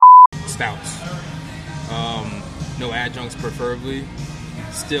stouts. No adjuncts preferably.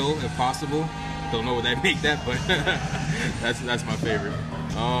 Still, if possible. Don't know what they make that, but that's my favorite.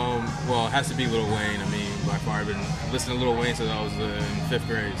 Well, it has to be Lil Wayne. I mean, by far, I've been listening to Lil Wayne since I was in 5th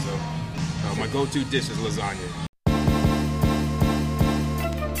grade. So my go-to dish is lasagna.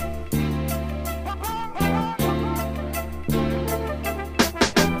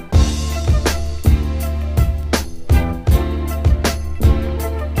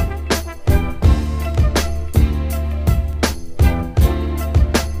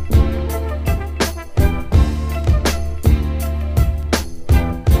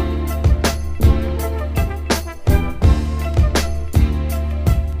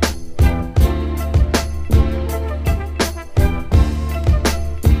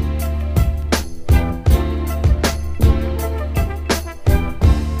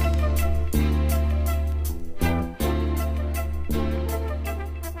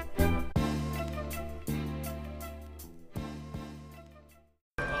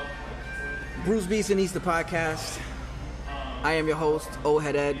 Bruce Beeson Eats the podcast. I am your host, Old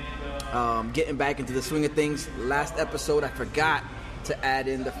Head Ed. Getting back into the swing of things. Last episode, I forgot to add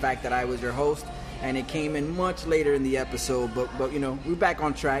in the fact that I was your host, and it came in much later in the episode. But you know, we're back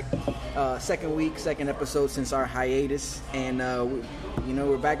on track. Second episode since our hiatus, and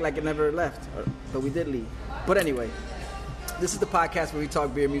we're back like it never left, but we did leave. But anyway. This is the podcast where we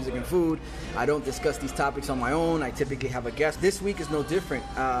talk beer, music, and food. I don't discuss these topics on my own. I typically have a guest. This week is no different.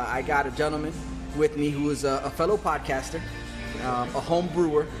 I got a gentleman with me who is a fellow podcaster, a home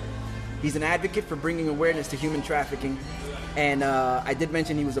brewer. He's an advocate for bringing awareness to human trafficking. And I did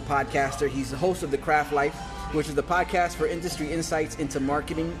mention he was a podcaster. He's the host of The Craft Life, which is the podcast for industry insights into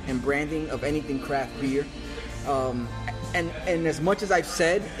marketing and branding of anything craft beer. And as much as I've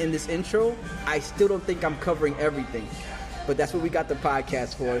said in this intro, I still don't think I'm covering everything. But that's what we got the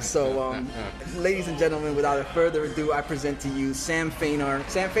podcast for. So, ladies and gentlemen, without further ado, I present to you Sam Fainor.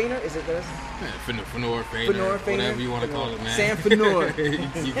 Sam Fainor, is it this? Fanor, whatever you want to call it, man. Sam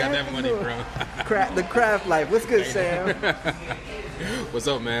Fainor. You got that money, bro. The Craft Life. What's good, Sam? What's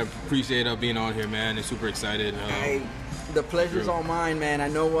up, man? Appreciate being on here, man. I'm super excited. Hey, the pleasure's all mine, man. I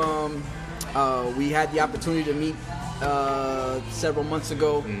know we had the opportunity to meet several months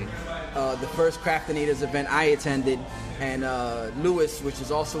ago. The first Craftinators event I attended. And Lewis, which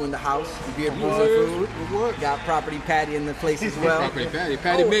is also in the house, Beer, Booze, and Food. Got Property Patty in the place as well. Property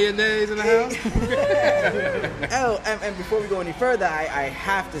Patty Mayonnaise in the house. And before we go any further, I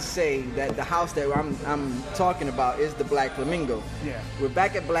have to say that the house that I'm talking about is the Black Flamingo. Yeah. We're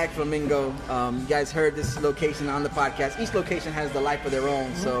back at Black Flamingo. You guys heard this location on the podcast. Each location has the life of their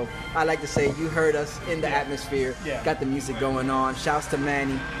own. Mm-hmm. So I like to say you heard us in the atmosphere. Yeah. Got the music going on. Shouts to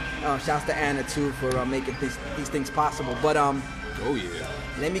Manny. Shouts to Anna too for making these things possible. But oh yeah.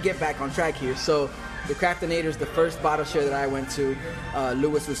 Let me get back on track here. So the Craftinators, the first bottle share that I went to,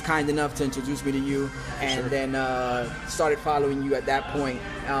 Lewis was kind enough to introduce me to you, and then started following you at that point.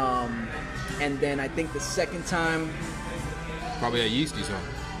 And then I think the second time, probably at Yeasty's, huh?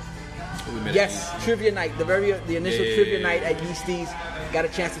 Yes, trivia night. The initial trivia night at Yeasty's. Got a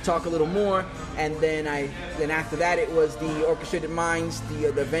chance to talk a little more, and then after that it was the Orchestrated Minds, the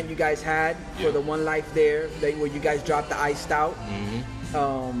event you guys had for the One Life there, where you guys dropped the iced out.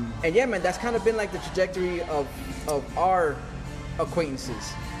 Mm-hmm. And yeah, man, that's kind of been like the trajectory of our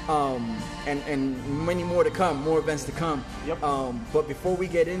acquaintances, and many more to come, more events to come. Yep. But before we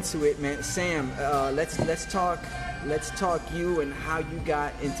get into it, man, Sam, let's talk you and how you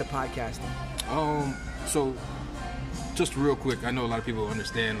got into podcasting. So just real quick, I know a lot of people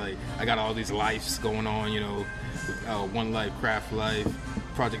understand, like, I got all these lives going on, you know, One Life, Craft Life,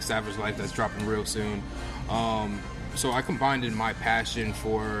 Project Savage Life that's dropping real soon. So I combined in my passion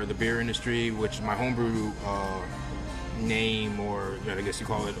for the beer industry, which my homebrew name, or I guess you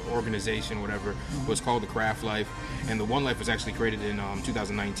call it organization, whatever, was called the Craft Life. And the One Life was actually created in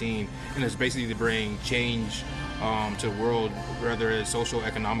 2019, and it's basically to bring change to the world, whether it's social,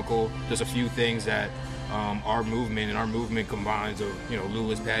 economical. There's a few things that our movement combines of, you know,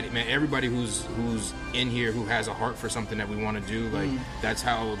 Lewis, Patty, man, everybody who's in here who has a heart for something that we want to do. Like, that's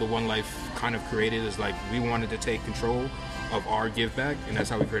how the One Life kind of created, is like, we wanted to take control of our give back, and that's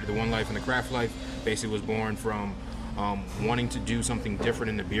how we created the One Life. And the Craft Life basically was born from wanting to do something different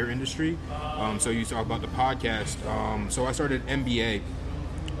in the beer industry. So you talk about the podcast. So I started MBA.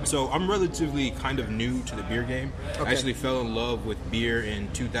 So I'm relatively kind of new to the beer game. Okay. I actually fell in love with beer in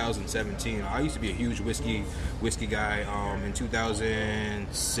 2017. I used to be a huge whiskey guy. In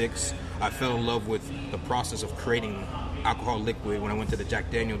 2006, I fell in love with the process of creating alcohol liquid when I went to the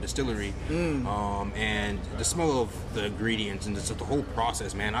Jack Daniel distillery, and the smell of the ingredients and just the whole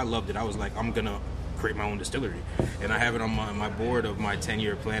process, man, I loved it. I was like, I'm gonna create my own distillery, and I have it on my board of my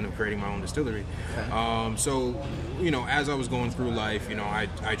 10-year plan of creating my own distillery. Okay. So, as I was going through life,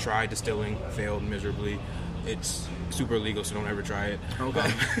 I tried distilling, failed miserably. It's super illegal, so don't ever try it.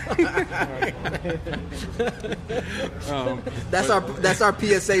 Okay. That's our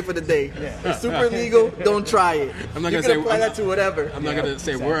PSA for the day. It's super illegal. Don't try it. I'm not you gonna can say apply that to whatever. I'm not gonna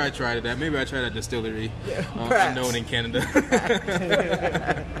say where I tried it at. Maybe I tried at a distillery, unknown in Canada.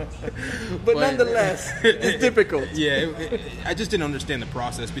 but nonetheless, it's difficult. Yeah, I just didn't understand the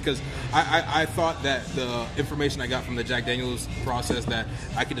process because I thought that the information I got from the Jack Daniel's process that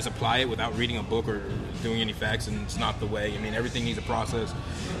I could just apply it without reading a book or doing any facts, and it's not the way. I mean, everything needs a process,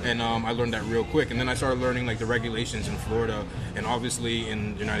 and I learned that real quick. And then I started learning like the regulations in Florida, and obviously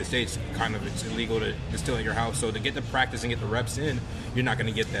in the United States, kind of it's illegal to distill at your house. So to get the practice and get the reps in, you're not going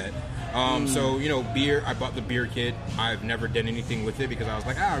to get that. So beer. I bought the beer kit. I've never done anything with it because I was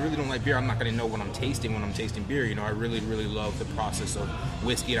like, I really don't like beer. I'm not going to know what I'm tasting when I'm tasting beer. I really, really love the process of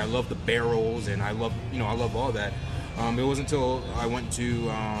whiskey, and I love the barrels, and I love all that. It wasn't until I went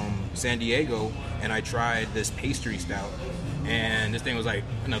to San Diego and I tried this pastry stout, and this thing was like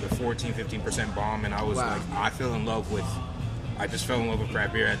another 14-15% bomb, and I was like, I just fell in love with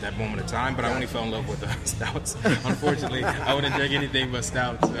craft beer at that moment of time, but I only fell in love with the stouts. Unfortunately, I wouldn't drink anything but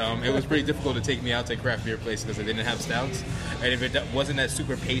stouts. It was pretty difficult to take me out to a craft beer place because they didn't have stouts. And if it wasn't that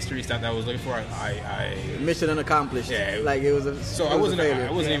super pastry stout that I was looking for, I mission unaccomplished. Yeah, like it was a. So I wasn't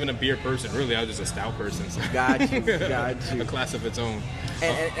even a beer person, really. I was just a stout person. So. Got you. A class of its own.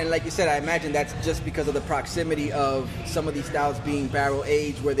 And like you said, I imagine that's just because of the proximity of some of these stouts being barrel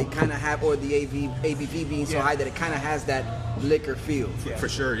aged, where they kind of have, or the ABV being so high that it kind of has that liquor feel. For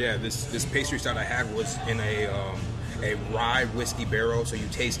sure, yeah. This pastry stout I had was in a rye whiskey barrel, so you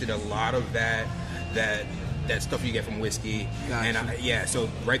tasted a lot of that stuff you get from whiskey. Gotcha. And so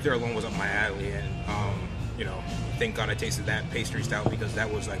right there alone was up my alley, and thank God I tasted that pastry stout because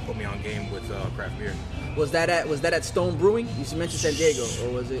that was like put me on game with craft beer. Was that at Stone Brewing? You mentioned San Diego, or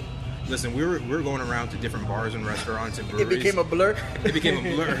was it? Listen, we were going around to different bars and restaurants and breweries. It became a blur? It became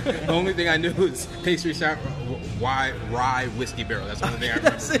a blur. The only thing I knew was pastry stout, rye whiskey barrel. That's the only thing I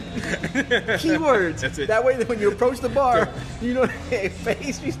remember. Keywords. That's it. That way when you approach the bar, a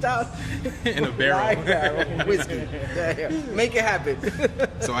pastry stout in a barrel. Rye barrel whiskey. Yeah. Make it happen.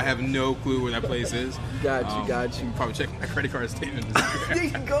 So I have no clue where that place is. Got you. Probably check my credit card statement. There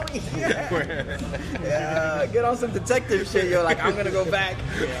you go. Yeah. Get on some detective shit. You're like, I'm going to go back.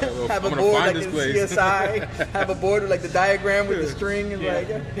 Have a board like in CSI. Have a board with like the diagram with the string. And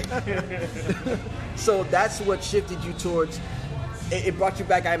So that's what shifted you towards. It brought you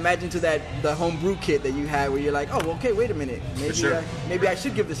back, I imagine, to the home brew kit that you had, where you're like, oh, okay, wait a minute, maybe I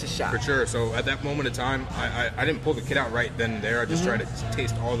should give this a shot. For sure. So at that moment in time, I didn't pull the kit out right then and there. I just tried to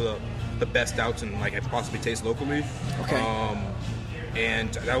taste all the best stouts and like I possibly taste locally. Okay.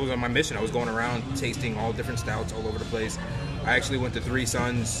 And that was on my mission. I was going around tasting all different stouts all over the place. I actually went to Three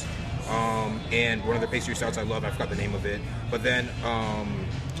Sons, and one of the pastry stouts I love, I forgot the name of it. But then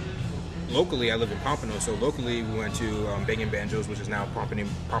locally, I live in Pompano, so locally we went to Bangin' Banjos, which is now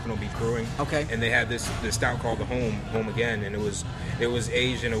Pompano Beach Brewing. Okay. And they had this stout called the Home Again, and it was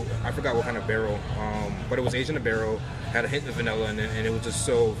aged in I forgot what kind of barrel, but it was aged in a barrel, had a hint of vanilla in it, and it was just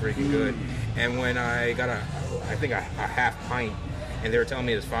so freaking good. And when I got a half pint, and they were telling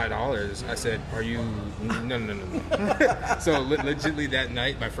me it's $5, I said, "Are you? No." So legitimately that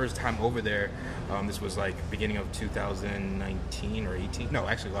night, my first time over there, this was like beginning of 2019 or 18. No,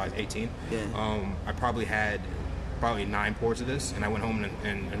 actually, I was 18. Yeah. I probably had 9 pours of this, and I went home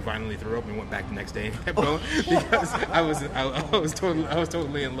and violently threw up and went back the next day and kept going because I was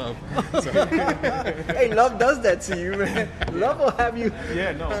totally in love. So. Hey, love does that to you, man. Love will have you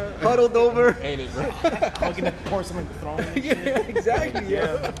huddled over. Ain't it, bro? Hugging to pour something to throw in. Yeah, exactly.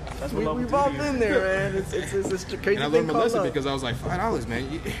 Yeah. That's what We've all been there, man. It's a crazy and I learned my lesson because I was like, $5,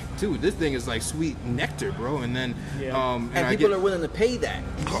 man. Dude, this thing is like sweet nectar, bro. And then, and people are willing to pay that.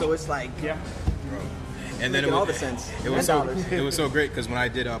 So it's like, and then all the sense. It was so great because when I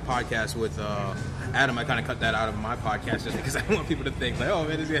did a podcast with Adam, I kind of cut that out of my podcast just because I don't want people to think like, oh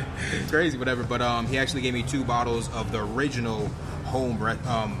man, it's crazy, whatever. But he actually gave me 2 bottles of the original home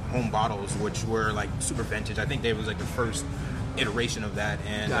bottles, which were like super vintage. I think they was like the first iteration of that,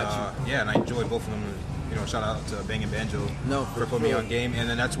 and and I enjoyed both of them. Shout out to Bangin' Banjo for putting me on game, and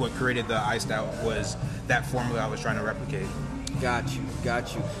then that's what created the Ice Stout, was that formula I was trying to replicate. Got you.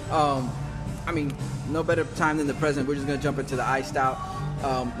 I mean, no better time than the present. We're just going to jump into the Ice Stout.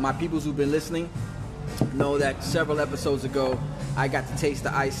 My peoples who've been listening, know that several episodes ago, I got to taste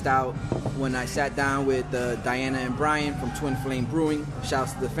the iced stout when I sat down with Diana and Brian from Twin Flame Brewing.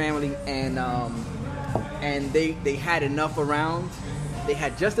 Shouts to the family, and they had enough around. They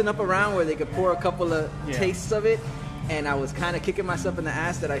had just enough around where they could pour a couple of tastes of it. And I was kind of kicking myself in the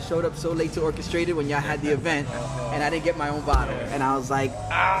ass that I showed up so late to Orchestrated when y'all had the event, and I didn't get my own bottle. And I was like,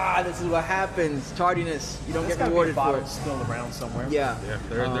 this is what happens. Tardiness. You don't get rewarded for it. Still around somewhere. Yeah.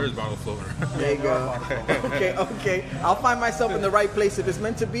 There's bottle floating around. There you go. Okay. I'll find myself in the right place. If it's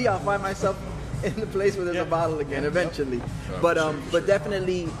meant to be, I'll find myself in the place where there's a bottle again eventually. But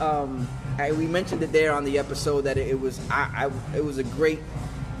definitely, we mentioned it there on the episode that it was a great.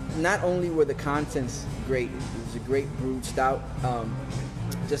 Not only were the contents great, it was a great brewed stout.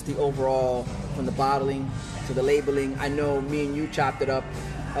 Just the overall, from the bottling to the labeling. I know me and you chopped it up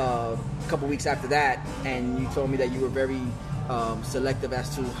a couple weeks after that, and you told me that you were very selective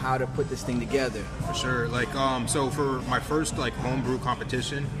as to how to put this thing together. For sure. Like, so for my first like homebrew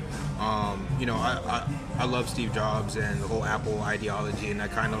competition, I love Steve Jobs and the whole Apple ideology, and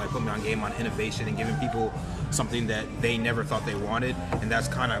that kind of like put me on game on innovation and giving people something that they never thought they wanted. And that's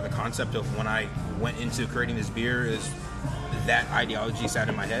kind of the concept of when I went into creating this beer, is that ideology sat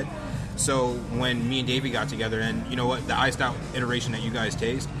in my head. So when me and Davey got together, and you know what, the iced out iteration that you guys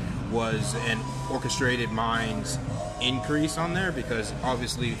taste was an Orchestrated Minds increase on there, because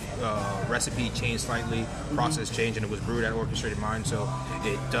obviously recipe changed slightly, process changed, and it was brewed at Orchestrated Minds, so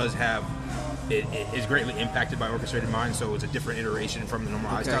it does have it is greatly impacted by Orchestrated Minds, so it's a different iteration from the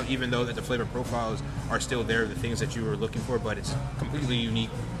normal iced out, even though that the flavor profiles are still there, the things that you were looking for, but it's completely unique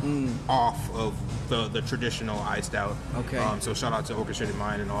off of the traditional iced out. So shout out to Orchestrated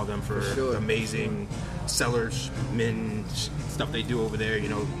Mind and all of them for the amazing cellarman stuff they do over there. You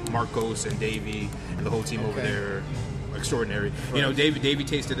know, Marcos and Davey and the whole team over there, extraordinary. Right. You know, Davey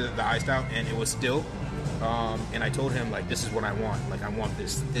tasted the iced out and it was still, and I told him, like, this is what I want. Like, I want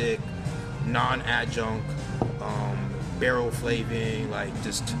this thick, non-adjunct, barrel flaving, like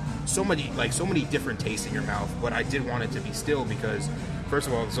just so many different tastes in your mouth. But I did want it to be still because, first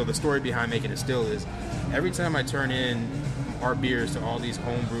of all, so the story behind making it still is every time I turn in our beers to all these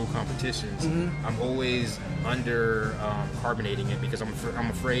homebrew competitions, I'm always under carbonating it because I'm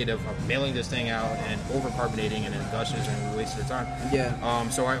afraid of mailing this thing out and over carbonating and it gushes and we waste the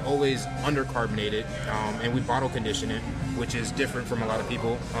time. So I always under carbonate it, and we bottle condition it, which is different from a lot of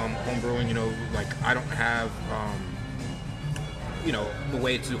people homebrewing. You know, like I don't have the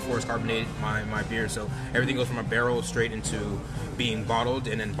way to force carbonate my beer, so everything goes from a barrel straight into being bottled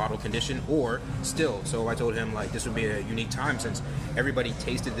and then bottle conditioned or still. So I told him, like, this would be a unique time since everybody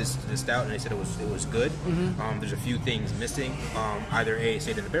tasted this stout and they said it was good. There's a few things missing. Either it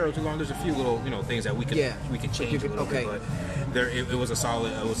stayed in the barrel too long. There's a few little things that we could change a little bit, but it was a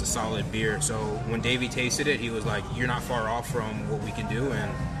solid beer. So when Davey tasted it, he was like, "You're not far off from what we can do,"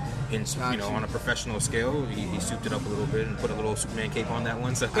 and on a professional scale, he souped it up a little bit and put a little Superman cape on that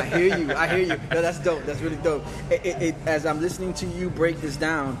one. So I hear you. No, that's dope. That's really dope. As I'm listening to you break this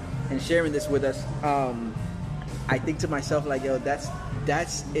down and sharing this with us, I think to myself, like, yo,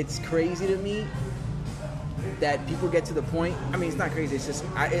 it's crazy to me that people get to the point. I mean, it's not crazy. It's just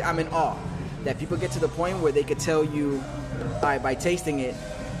I'm in awe that people get to the point where they could tell you, by tasting it,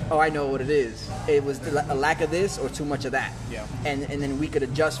 oh, I know what it is. It was a lack of this or too much of that. Yeah. And then we could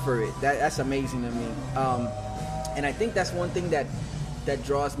adjust for it. That's amazing to me. And I think that's one thing that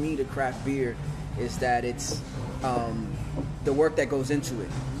draws me to craft beer is that it's the work that goes into it.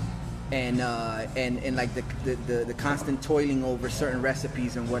 And like the constant toiling over certain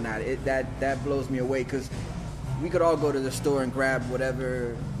recipes and whatnot. That blows me away because we could all go to the store and grab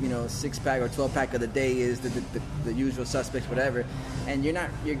whatever 6-pack or 12-pack of the day is, the usual suspects, whatever, and you're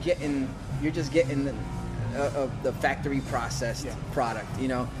just getting the factory processed product. It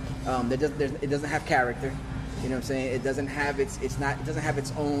doesn't have character. You know what I'm saying? It doesn't have it doesn't have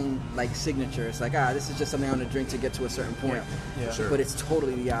its own like signature. It's like, this is just something I want to drink to get to a certain point. Yeah. Sure. But it's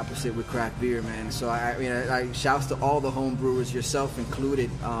totally the opposite with craft beer, man. So I shouts to all the home brewers, yourself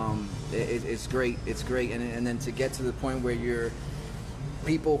included. It's great. It's great. And then to get to the point where you're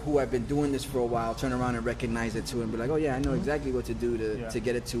people who have been doing this for a while turn around and recognize it too and be like, oh yeah, I know exactly what to do to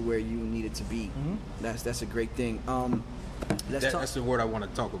get it to where you need it to be. That's a great thing. That's the word I want to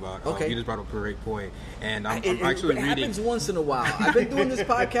talk about. Okay. You just brought up a great point, and I'm actually reading. It happens once in a while. I've been doing this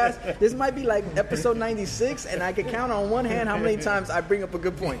podcast. This might be like episode 96, and I can count on one hand how many times I bring up a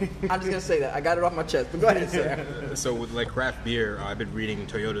good point. I'm just gonna say that. I got it off my chest. But go ahead, sir. So with like craft beer, I've been reading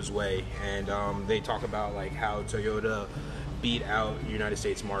Toyota's Way, and they talk about like how Toyota beat out the United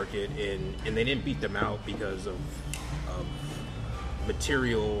States market, and they didn't beat them out because of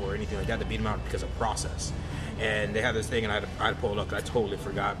material or anything like that to beat them out because of process. And they have this thing, and I had to pull it up because I totally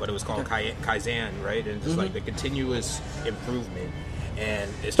forgot, but it was called Kaizen, right? And just like the continuous improvement,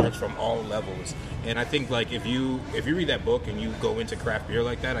 and it starts from all levels. And I think like if you read that book and you go into craft beer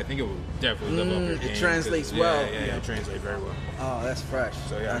like that, I think it will definitely level up your game. It translates well. Yeah, it translates very well. Oh, that's fresh.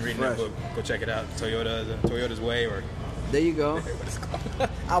 So yeah, that's I'm reading fresh. that book. Go check it out. Toyota's Way, or There you go. what is it called?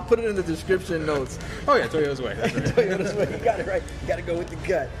 I'll put it in the description notes. Oh yeah, Toyota's Way. That's right. Toyota's way. You got it right. You got to go with the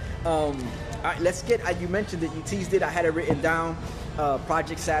gut. All right, let's get. You mentioned it. You teased it. I had it written down.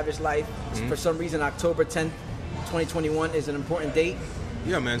 Project Savage Life. For some reason, October 10th, 2021 is an important date.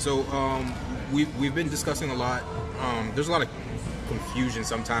 Yeah, man. So we've been discussing a lot. There's a lot of confusion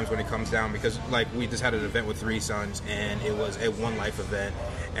sometimes when it comes down because like we just had an event with Three Sons and it was a One Life event,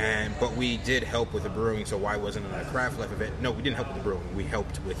 but we did help with the brewing. So why wasn't it a Craft Life event? No, we didn't help with the brewing. We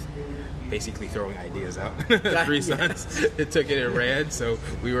helped with basically throwing ideas out. Three Sons, it took it and ran. So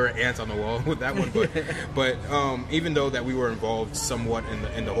we were ants on the wall with that one. But even though that we were involved somewhat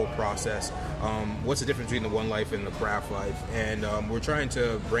in the whole process, what's the difference between the One Life and the Craft Life? And we're trying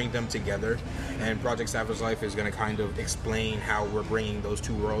to bring them together. And Project Savage Life is going to kind of explain how we're bringing those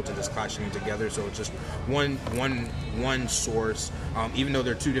two worlds and just clashing them together. So it's just one source. Even though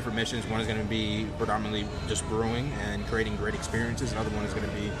they're two different missions, one is going to be predominantly just brewing and creating great experiences. Another one is going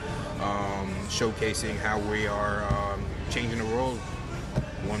to be showcasing how we are changing the world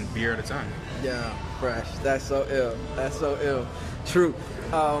one beer at a time. Yeah, fresh. That's so ill. That's so ill. True.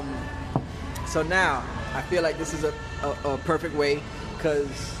 So now I feel like this is a perfect way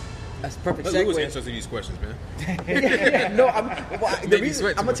because that's a perfect Let Lewis segue. answer these questions, man. No, Make you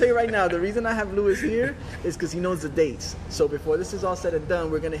sweat I'm too gonna tell you right now. The reason I have Lewis here is because he knows the dates. So before this is all said and done,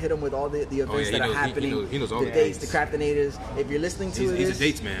 we're gonna hit him with all the events he that are knows- he happening. knows all the the dates, dates. the Craftinators. If you're listening to He's this, a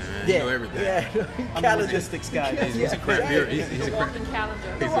dates man, man. Yeah, You know everything. Yeah, I'm the calendar. logistics guy. He's a craft beer. He's a craft. Walking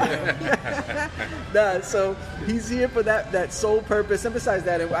calendar. Nah, so he's here for that sole purpose. And besides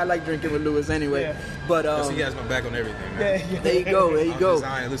that, I like drinking with Lewis anyway. Yeah. But So he has my back on everything, man. Yeah, yeah. there you go. There you On go.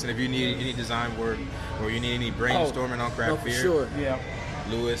 Design. Listen, if you need any design work or you need any brainstorming on craft No, for beer, sure. Yeah.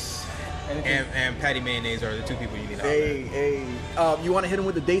 Lewis Anything. and Patty Mayonnaise are the two people you need to Hey, hey. You want to hit him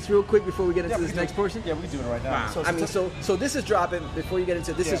with the dates real quick before we get into Yeah, we this can next do- portion? Yeah, we can do it right now. Wow. I mean, so this is dropping. Before you get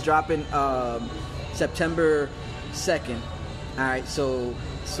into this, is Yeah. dropping September 2nd. All right. So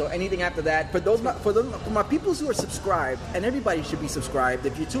anything after that, for my peoples who are subscribed, and everybody should be subscribed.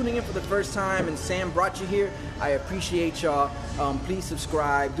 If you're tuning in for the first time and Sam brought you here, I appreciate y'all. Please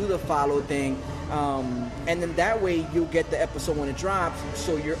subscribe, do the follow thing, and then that way you'll get the episode when it drops.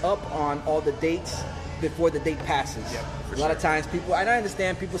 So you're up on all the dates before the date passes. Yep, for A lot of sure. times people, and I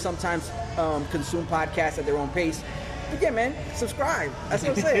understand people sometimes consume podcasts at their own pace. But yeah, man, subscribe. That's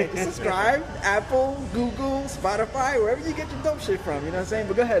what I'm saying. Subscribe. Apple, Google, Spotify, wherever you get your dope shit from. You know what I'm saying?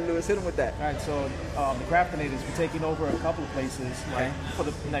 But go ahead, Lewis. Hit him with that. All right, so the Craftinators, we're taking over a couple of places like, Okay. for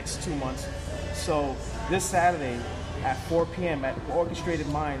the next 2 months. So this Saturday at 4 p.m. at Orchestrated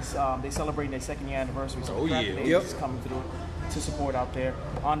Minds, they celebrate their second year anniversary. So Oh, the yeah. Craftinators Yep. is coming through to support out there.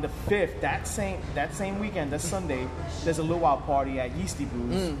 On the 5th, that same weekend, that Sunday, there's a luau party at Yeasty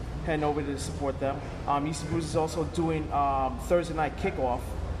Brews. Heading over to support them. Yeasty Brews is also doing Thursday night kickoff,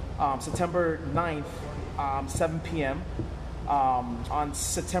 September 9th, 7 p.m. On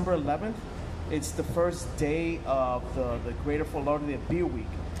September 11th, it's the first day of the Greater Fort Lauderdale Beer Week.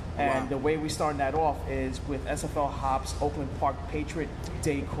 And Wow. the way we're starting that off is with SFL Hops Oakland Park Patriot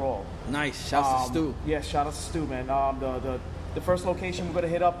Day Crawl. Nice. Shouts to Stu. Yeah, shout out to Stu, man. The first location we're going to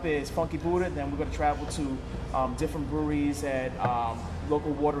hit up is Funky Buddha. Then we're going to travel to different breweries and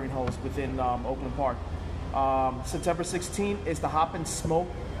local watering holes within Oakland Park. September 16th is the Hop and Smoke,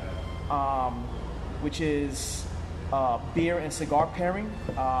 which is beer and cigar pairing.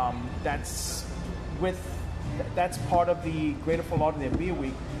 That's part of the Greater Fort Lauderdale Beer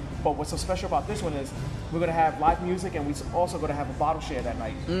Week. But what's so special about this one is we're going to have live music and we're also going to have a bottle share that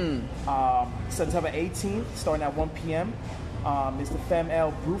night. September 18th, starting at 1 p.m., is the Femme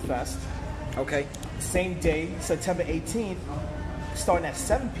Ale Brew Fest. Okay. Same day, September 18th, starting at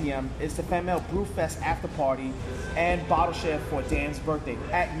 7 p.m., is the Femme Ale Brew Fest after party and bottle share for Dan's birthday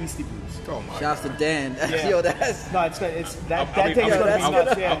at Yeasty Brews. Oh my Shouts to God. Dan. Yeah. Yo, that's No, it's that I'll day be- is going to that's be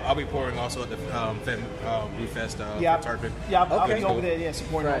nuts. Yeah. I'll be pouring also at the Femme Brew Fest Yeah, for Tarpon. yeah, I'll Okay. be over there, yeah,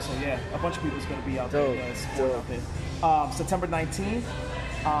 supporting Right. also, yeah. A bunch of people's going to be out Dope. there, supporting out there. September 19th,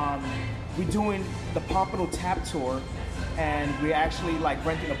 we're doing the Pompano Tap Tour, and we're actually like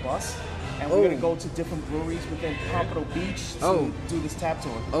renting a bus, and we're Oh. going to go to different breweries within Pompano Beach to Oh. do this tap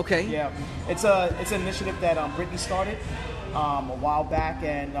tour. Okay. Yeah, it's an initiative that Brittany started. a while back,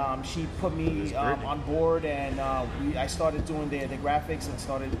 and she put me on board, and I started doing the graphics and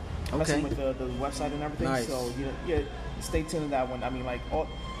started messing with the website and everything. Nice. So stay tuned to that one. I mean, like all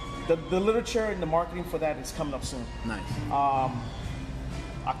the literature and the marketing for that is coming up soon. Nice.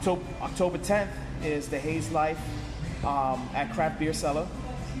 October 10th is the Haze Life at Craft Beer Cellar.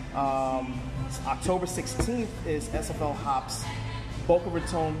 October 16th is SFL Hops Boca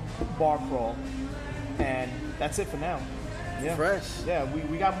Raton Bar Crawl, and that's it for now. Yeah. Fresh. Yeah,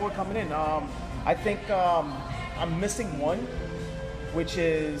 we got more coming in. I think I'm missing one, which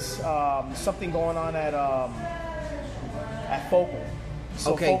is something going on at Focal.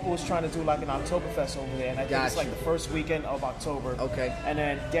 So Okay. Focal is trying to do like an Oktoberfest over there, and I think it's like the first weekend of October. Okay. And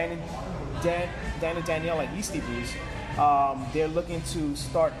then Dan and Danielle at Yeasty Brews, they're looking to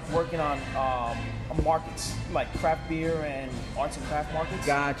start working on markets, like craft beer and arts and craft markets.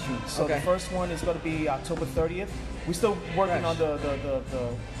 Got you. So Okay. the first one is going to be October 30th. We're still working on the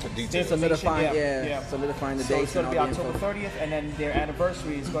details. Solidifying, solidifying the So dates it's going and to all be the October info. 30th, and then their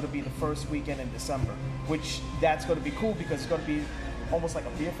anniversary is going to be the first weekend in December, which that's going to be cool because it's going to be almost like a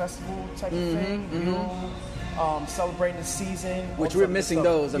beer festival type of thing, celebrating the season. Which all we're that missing stuff.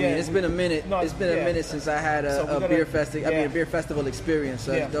 those. I mean, Yeah, it's been a minute. No, It's been a yeah. minute since I had So we a gotta- beer festival. I mean, yeah. a beer festival experience.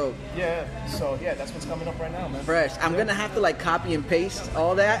 So it's dope. Yeah. So that's what's coming up right now, man. Fresh. I'm gonna have to like copy and paste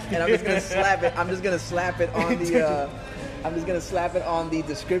all that, and I'm just gonna slap it. I'm just gonna slap it on the. I'm just gonna slap it on the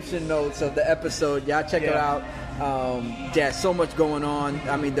description notes of the episode. Y'all check it out. So much going on.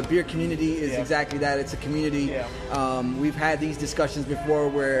 I mean, the beer community is exactly that. It's a community. Yeah. We've had these discussions before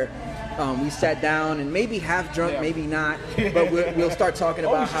where we sat down and maybe half drunk, maybe not, but we'll start talking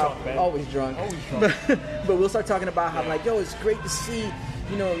about Always drunk, man. always drunk. But we'll start talking about how like, yo, it's great to see.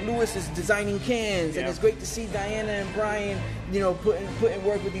 Lewis is designing cans, and it's great to see Diana and Brian, putting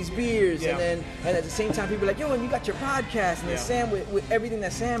work with these beers, and at the same time, people are like, yo, and you got your podcast, and then Sam with everything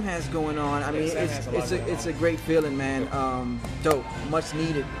that Sam has going on. I mean, it's a great feeling, man. Dope, much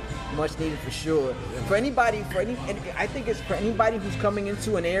needed for sure. I think it's for anybody who's coming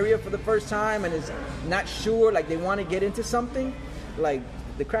into an area for the first time and is not sure, like they want to get into something, like.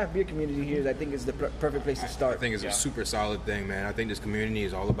 The craft beer community here, I think, is the perfect place to start. I think it's a super solid thing, man. I think this community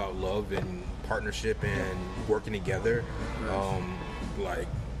is all about love and partnership and working together. Like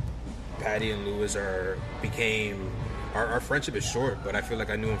Patty and Lewis became our friendship is short, but I feel like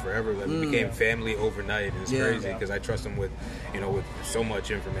I knew him forever. Like we became family overnight, and it's crazy because I trust him with so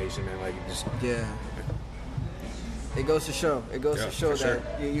much information, man. Like just It goes to show. It goes to show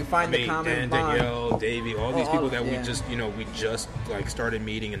that you find the common Dan, bond. Danielle, Davey, all these people that we just like started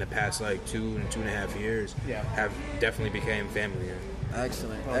meeting in the past like 2 and 2.5 years have definitely became family.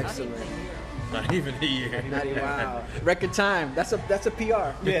 Excellent. Not even a year. Wow. Record time. That's a PR.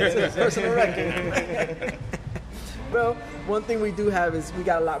 Yeah, it's a personal record. Bro, one thing we do have is we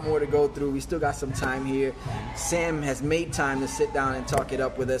got a lot more to go through. We still got some time here. Sam has made time to sit down and talk it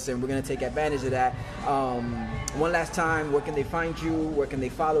up with us, and we're going to take advantage of that. One last time, where can they find you? Where can they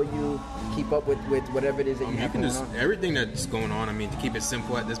follow you? Keep up with whatever it is that you have going on? Everything that's going on. I mean, to keep it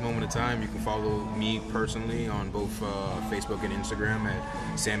simple at this moment in time, you can follow me personally on both Facebook and Instagram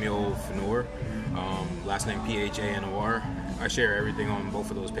at Samuel Fanor. Last name Phanor. I share everything on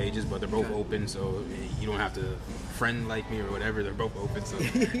both of those pages, but they're both open, so you don't have to friend like me or whatever. They're both open, so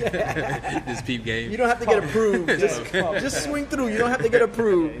this peep game. You don't have to get approved. Just swing through. You don't have to get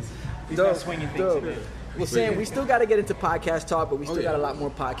approved. He's not swinging things today. Well, Sam, we still got to get into podcast talk, but we still got a lot more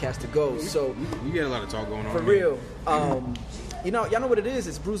podcasts to go. So we get a lot of talk going on. For real. Y'all know what it is.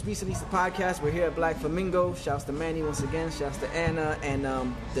 It's Bruce Beast and East, the podcast. We're here at Black Flamingo. Shouts to Manny once again. Shouts to Anna. And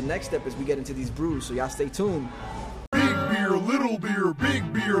the next step is we get into these brews, so y'all stay tuned. Big beer, little beer,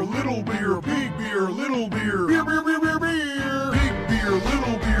 big beer, little beer, big beer, little beer, beer, beer, beer, beer, beer, big beer,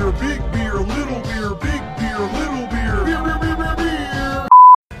 little beer, big beer, little beer, big beer, little beer, beer, beer, beer, beer, beer.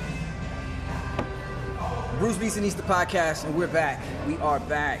 Bruce Beast and East, the podcast, and we're back. We are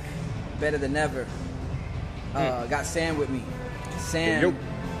back, better than ever. Got Sam with me. Sam,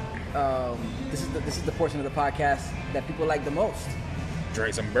 this is the portion of the podcast that people like the most.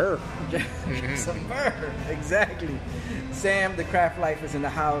 Drink some burr. Some burr, exactly. Sam, the craft life, is in the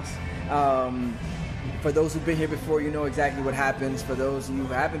house. For those who've been here before, you know exactly what happens. For those of you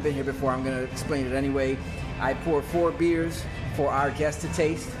who haven't been here before, I'm going to explain it anyway. I pour 4 beers for our guests to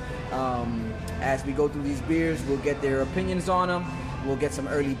taste. As we go through these beers, we'll get their opinions on them. We'll get some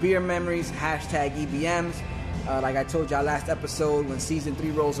early beer memories, hashtag EBMs. Like I told y'all last episode, when season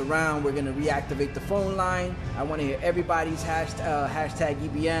 3 rolls around, we're going to reactivate the phone line. I want to hear everybody's hashtag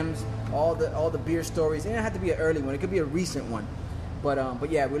EBMs, all the beer stories. It doesn't have to be an early one. It could be a recent one. But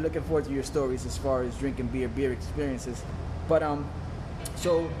yeah, we're looking forward to your stories as far as drinking beer experiences. But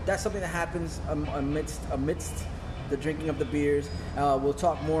so that's something that happens amidst the drinking of the beers. We'll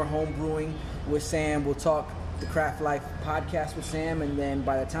talk more home brewing with Sam. We'll talk the Craft Life podcast with Sam, and then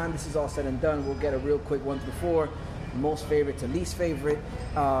by the time this is all said and done, we'll get a real quick 1 through 4, most favorite to least favorite.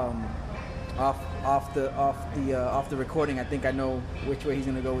 Off the recording, I think I know which way he's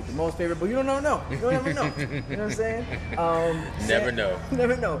gonna go with the most favorite, but you don't know. You don't ever know. You know what I'm saying? Never know.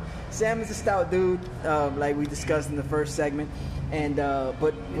 Never know. Sam is a stout dude, like we discussed in the first segment, and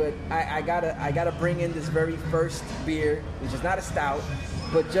but I gotta bring in this very first beer, which is not a stout,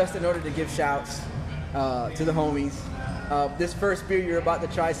 but just in order to give shouts to the homies. This first beer you're about to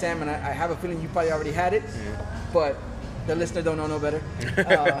try, Sam, and I have a feeling you probably already had it, but the listener don't know no better.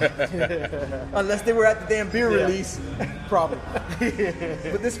 Unless they were at the damn beer release. Probably.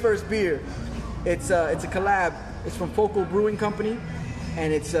 But this first beer, it's a collab. It's from Focal Brewing Company,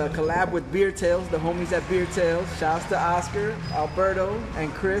 and it's a collab with Beer Tales, the homies at Beer Tales. Shouts to Oscar, Alberto,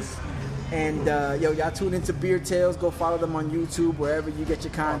 and Chris. And y'all tune into Beer Tales. Go follow them on YouTube, wherever you get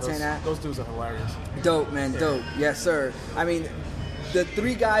your content at. Those dudes are hilarious. Dope, man, dope. Yes, sir. I mean, the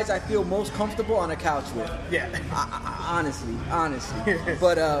 3 guys I feel most comfortable on a couch with. Yeah. Honestly.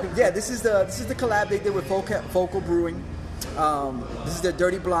 But yeah, this is the collab they did with Focal Brewing. This is their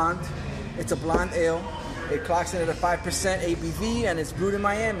Dirty Blonde. It's a blonde ale. It clocks in at a 5% ABV, and it's brewed in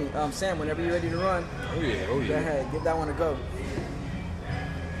Miami. Sam, whenever you're ready to run, Oh yeah. go ahead, give that one a go.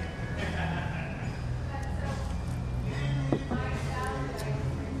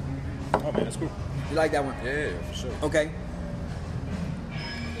 Oh man, that's cool. You like that one? Yeah, for sure. Okay.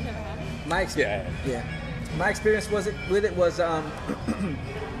 You never had it? My experience was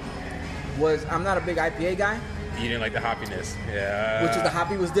I'm not a big IPA guy, You didn't like the hoppiness. Yeah. which is the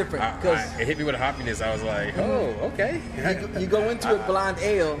hoppy was different because it hit me with a hoppiness. I was like, oh, okay. you go into a blonde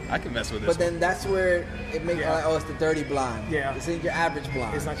ale, I can mess with this but then that's where it makes like, oh, it's the dirty blonde. Yeah. This ain't your average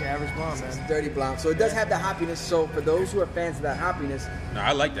blonde. It's not your average blonde, It's man. the dirty blonde. So it does have the hoppiness. So for those who are fans of that hoppiness, one. No,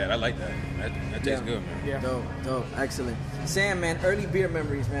 I like that. That tastes good, man. Yeah. dope, excellent. Sam, man, early beer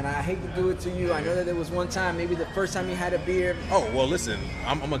memories, man. I hate to do it to you. I know that there was one time, maybe the first time you had a beer. Oh, well, listen.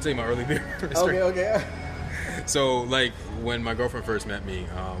 I'm going to tell you my early beer. Okay. So, like, when my girlfriend first met me,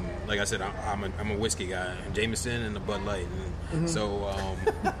 like I said, I'm a whiskey guy, Jameson and a Bud Light. And so,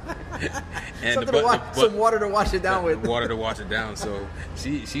 and some water to wash it down with. Water to wash it down. So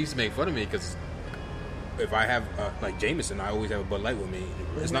she used to make fun of me because if I have like Jameson, I always have a Bud Light with me.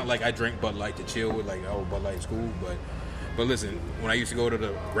 It's not like I drink Bud Light to chill with, like, oh, Bud Light's cool, but listen, when I used to go to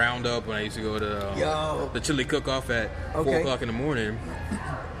the Roundup, when I used to go to the chili cook-off at 4 o'clock in the morning,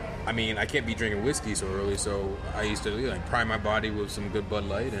 I mean, I can't be drinking whiskey so early, so I used to like prime my body with some good Bud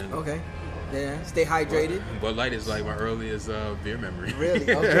Light. And yeah, stay hydrated. Bud Light is like my earliest beer memory. Really?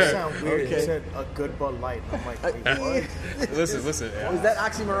 That Okay. sound weird. Okay. You said a good Bud Light. I'm like, wait, what? listen. Was that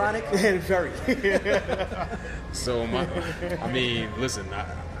oxymoronic? Very. So listen,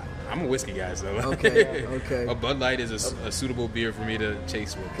 I'm a whiskey guy, so Okay. a Bud Light is a suitable beer for me to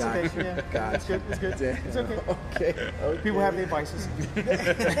chase with. Gotcha. Yeah. Gotcha. It's good. It's good. It's okay. Okay. People have their vices.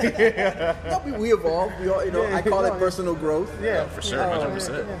 No, we evolve. We all, Yeah, I call no, it personal growth. Yeah, For sure,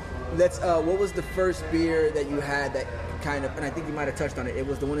 100%. Let's. What was the first beer that you had that kind of? And I think you might have touched on it. It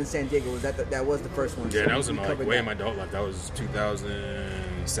was the one in San Diego. Was that was the first one? Yeah, So that was we covered way that. in my adult life. That was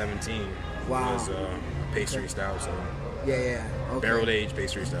 2017. Wow. It was a pastry stout, so Yeah. Okay. barrel aged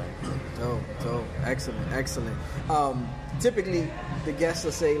pastry stout. Dope. Excellent. Typically, the guests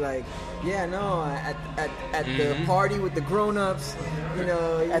will say like, "Yeah, no, at the party with the grown-ups, you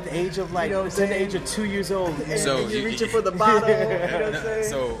know, At the age of like, you know what I'm it's in the saying? age of 2 years old. And So you're you- reaching for the bottle." You know what I'm saying?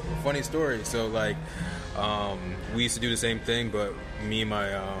 So funny story. So like, we used to do the same thing, but me and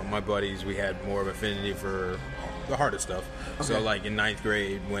my buddies, we had more of affinity for the harder stuff. So like in 9th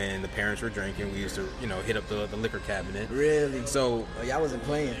grade, when the parents were drinking, we used to hit up the liquor cabinet. Really? So Oh, y'all wasn't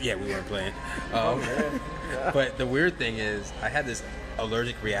playing. yeah, we weren't playing. But the weird thing is, I had this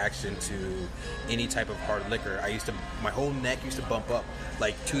allergic reaction to any type of hard liquor. My whole neck used to bump up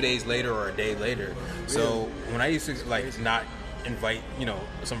like 2 days later or a day later. So when I used to like not invite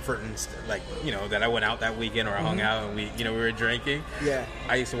some friends that I went out that weekend or I hung out and we were drinking, Yeah.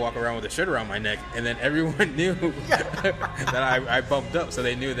 I used to walk around with a shirt around my neck, and then everyone knew that I bumped up, so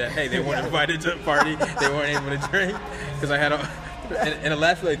they knew that hey, they weren't invited to the party, they weren't able to drink because I had and it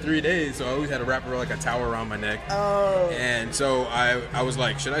lasted like 3 days, so I always had to wrap like a towel around my neck. Oh. And so I was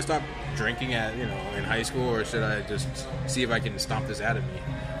like, should I stop drinking at in high school, or should I just see if I can stomp this out of me?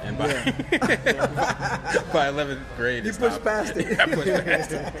 And by by 11th grade, You it pushed stopped. past it. I pushed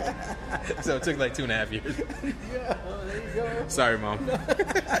past it. So it took like 2.5 years. Yeah. Oh, there you go. Sorry, Mom.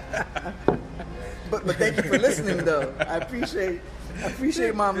 But thank you for listening, though. I appreciate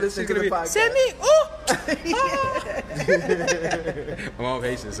Mom listening to the podcast. Send me. My mom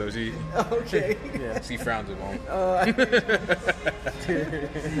hates it, so she Okay. she frowns at mom.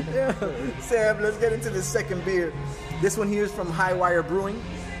 Sam, let's get into the second beer. This one here is from High Wire Brewing.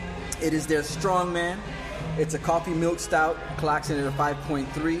 It is their Strong Man. It's a coffee milk stout, clocks in at a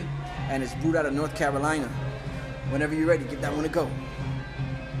 5.3, and it's brewed out of North Carolina. Whenever you're ready, give that one a go.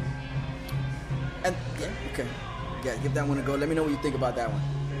 And okay. Yeah, give that one a go. Let me know what you think about that one.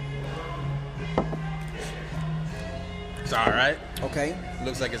 It's all right. Okay.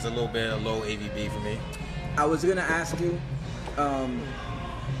 Looks like it's a little bit of low ABV for me. I was gonna ask you, the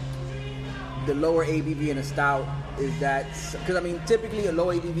lower ABV in a stout, is that because I mean typically a low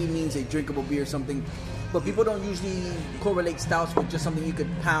ABV means a drinkable beer or something, but people don't usually correlate stouts with just something you could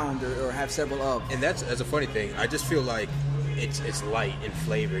pound or have several of. And that's a funny thing. I just feel like it's light in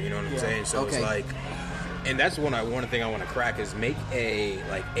flavor. You know what I'm saying? So Okay. it's like, and that's one thing I want to crack is make a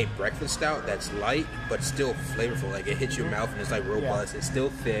breakfast stout that's light but still flavorful. Like it hits your mouth and it's like robust. It's still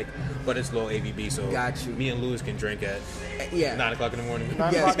thick, but it's low ABV. So Got you. me and Louis can drink at 9 o'clock in the morning.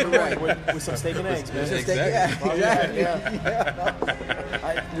 9 Yes, o'clock in the morning correct. with some steak and eggs, man. Exactly.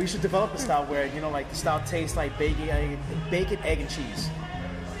 We should develop a stout where like the stout tastes like bacon, egg, and cheese.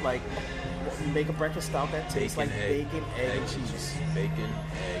 Like you make a breakfast stout that tastes like bacon, egg, and cheese. Bacon,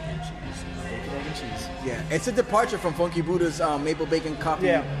 egg, and cheese. Bacon, egg, and cheese. Yeah, it's a departure from Funky Buddha's maple bacon coffee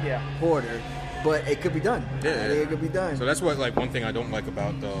Yeah. porter, but it could be done. Yeah. I think it could be done. So that's what one thing I don't like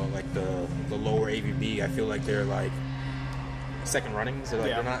about the lower ABV. I feel like they're like second runnings. They're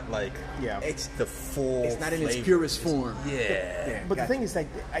Yeah. they're not like It's the full. it's not in its flavor. purest form. Yeah. But Gotcha. the thing is, like,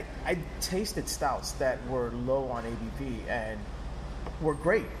 I tasted stouts that were low on ABV and were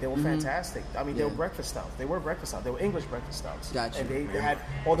great. They were fantastic. I mean, they were breakfast stouts. They were breakfast stouts. They were English breakfast stouts. Gotcha. And they had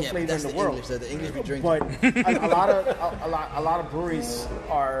all the Yeah, flavor that's in the the world. English, the English we drink. But a lot of breweries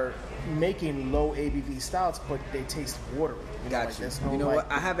are making low ABV stouts, but they taste watery. Got you. There's no, You know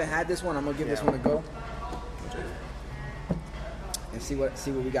what? I haven't had this one. I'm gonna give this one a go and see what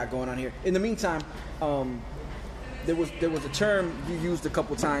we got going on here. In the meantime, there was a term you used a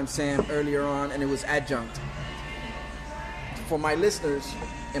couple times, Sam, earlier on, and it was adjunct. For my listeners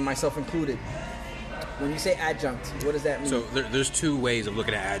and myself included, when you say adjunct, what does that mean? So there's two ways of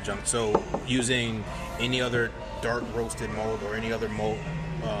looking at adjunct. So using any other dark roasted malt or any other malt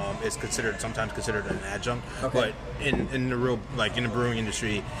is sometimes considered an adjunct. Okay. But in the real in the brewing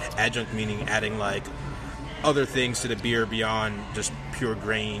industry, adjunct meaning adding other things to the beer beyond just pure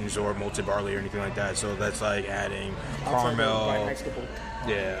grains or malted barley or anything like that. So that's like adding caramel.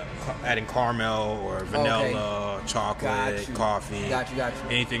 Yeah, adding caramel or vanilla, chocolate, Got you. coffee, Got you.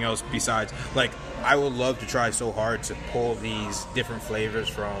 anything else besides. I would love to try so hard to pull these different flavors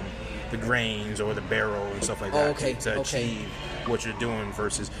from the grains or the barrel and stuff like that to achieve what you're doing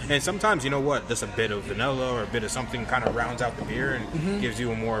versus. And sometimes, you know what, just a bit of vanilla or a bit of something kind of rounds out the beer and gives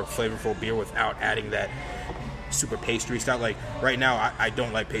you a more flavorful beer without adding that super pastry stout. Like right now, I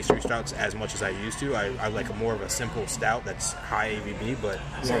don't like pastry stouts as much as I used to. I like more of a simple stout that's high ABV, but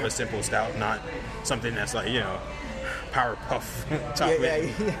more of a simple stout, not something that's Powerpuff chocolate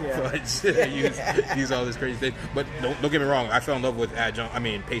fudge. Use all this crazy thing. But don't get me wrong, I fell in love with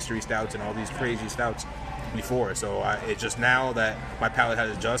pastry stouts and all these crazy stouts before. So it's just now that my palate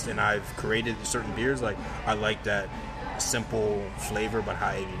has adjusted and I've created certain beers, I like that simple flavor but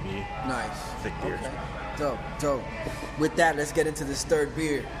high ABV. Nice. Thick beers. Okay. Dope. With that, let's get into this third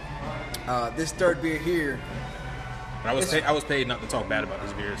beer. This third beer here. I was paid not to talk bad about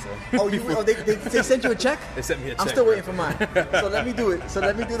this beer. So. They sent you a check? They sent me a check. I'm still waiting for mine. So let me do it. So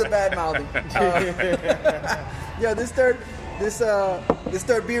let me do the bad mouthing. This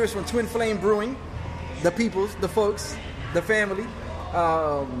third beer is from Twin Flame Brewing. The peoples, the folks, the family.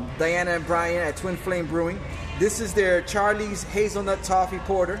 Diana and Brian at Twin Flame Brewing. This is their Charlie's Hazelnut Toffee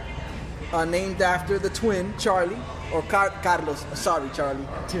Porter, named after the twin, Charlie, or Carlos. Sorry, Charlie.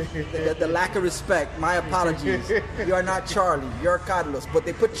 The lack of respect. My apologies. You are not Charlie. You're Carlos. But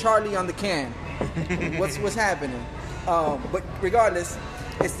they put Charlie on the can. What's happening? But regardless,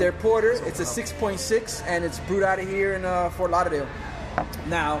 it's their porter. It's a 6.6, and it's brewed out of here in Fort Lauderdale.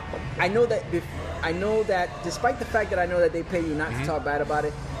 Now, I know that despite the fact that I know that they pay you not to talk bad about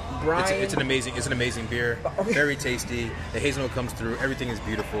it, Brian, it's an amazing beer. Okay. Very tasty. The hazelnut comes through. Everything is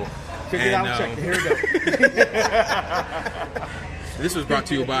beautiful. $50 check. Here we go. This was brought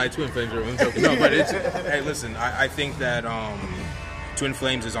to you by Twin Flames. I'm joking. No, but hey, listen. I think that Twin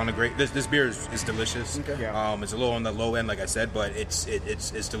Flames is on a great. This beer is delicious. Okay. Yeah. It's a little on the low end, like I said, but it's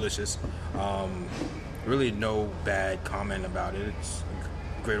delicious. Really, no bad comment about it. It's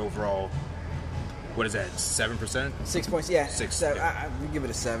a great overall what is that? 7%? 6 points. Yeah, 6, Seven, yeah. we give it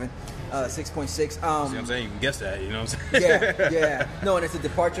a 7. 6.6. See what I'm saying? You can guess that. You know what I'm saying? Yeah. No, and it's a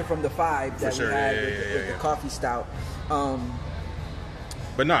departure from the 5 that sure, we had yeah, with the coffee stout.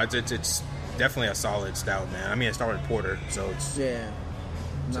 But no, it's definitely a solid stout, man. I mean, it started porter, so it's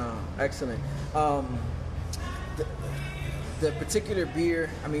excellent. The particular beer,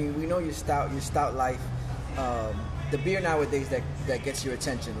 I mean, we know your stout life. The beer nowadays that gets your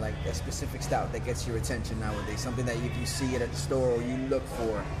attention, like a specific stout that gets your attention nowadays, something that if you see it at the store or you look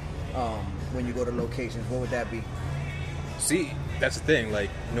for when you go to locations, what would that be? See, that's the thing. Like,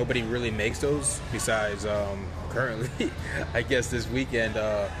 nobody really makes those besides currently. I guess this weekend,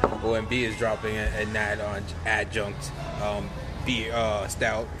 OMB is dropping a Nat on adjunct beer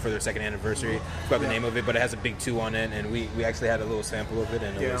stout for their 2nd anniversary. I forgot the name of it, but it has a big 2 on it, and we actually had a little sample of it,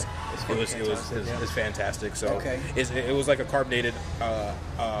 and it was fantastic. So it was like a carbonated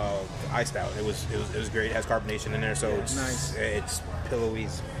ice stout. It was great. It has carbonation in there, so it's nice. It's pillowy,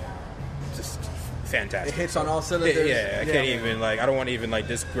 just fantastic. It hits on all cylinders. Yeah, I can't even I don't want to even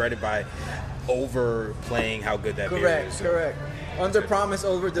discredit by overplaying how good that beer is. Correct. Under promise,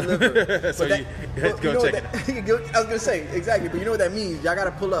 over deliver. So go check it. I was gonna say exactly, but you know what that means. Y'all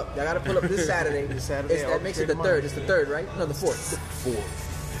gotta pull up. this Saturday. That makes it the 3rd. It's the 3rd, right? No, the 4th.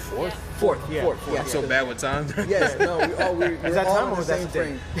 Fourth. Yeah. So bad with time. Yes. No. We're that all time on or the was that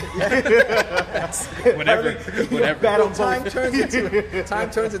same the frame. Whatever.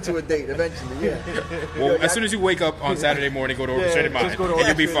 Time turns into a date eventually. Yeah. Well, as soon as you wake up on Saturday morning, go to Orchestrated Mind, and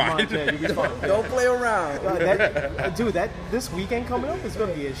you'll be fine. You'll be fine. Don't play around. This weekend coming up is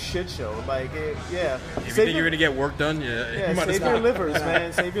gonna be a shit show. If you think you're gonna get work done, you might save your livers,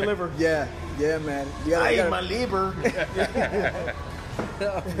 man. Save your liver. Yeah, man. I ate my liver.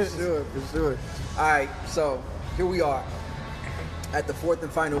 For sure. All right, so here we are at the 4th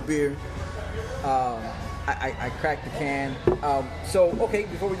and final beer. I cracked the can.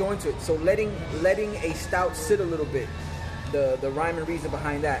 Before we go into it, so letting a stout sit a little bit, the rhyme and reason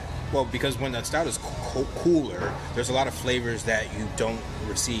behind that. Well, because when the stout is cooler, there's a lot of flavors that you don't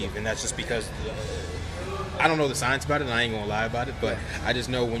receive, and that's just because I don't know the science about it, and I ain't gonna lie about it, but I just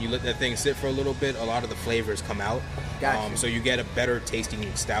know when you let that thing sit for a little bit, a lot of the flavors come out. Gotcha. So you get a better tasting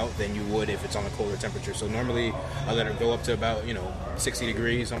stout than you would if it's on a colder temperature. So normally I let it go up to about 60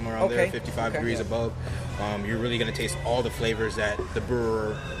 degrees, somewhere around there, 55 degrees above. You're really gonna taste all the flavors that the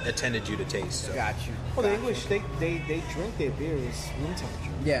brewer intended you to taste. So. Got you. Well, the English they drink their beers room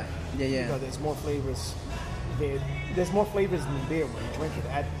temperature. Yeah. There's more flavors. There's more flavors in the beer when you drink it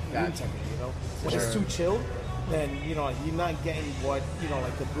at room temperature. When it's too chilled, then you're not getting what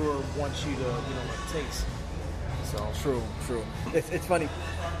the brewer wants you to taste. So True. It's funny.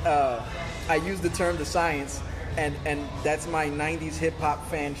 I use the term the science, and that's my 90s hip hop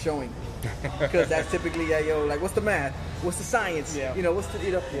fan showing, because that's typically what's the math? What's the science? Yeah. What's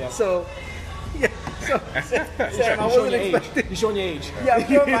the Yeah. So yeah. So Sam, I wasn't expecting. You're showing your age. Yeah, I'm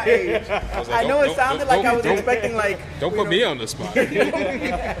showing my age. I know it sounded like I was expecting Don't put me on the spot.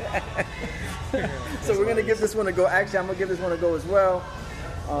 So we're gonna give this one a go. Actually, I'm gonna give this one a go as well.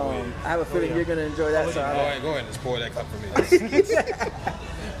 I have a feeling you're gonna enjoy that. So go ahead and just pour that cup for me.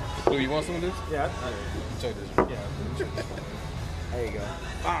 Lou, you want some of this? Yeah. Check this. Yeah. There you go.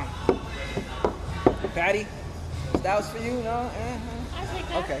 Patty, stouts for you? No? I take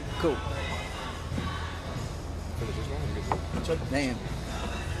that. Okay, cool. Finish this one. Man.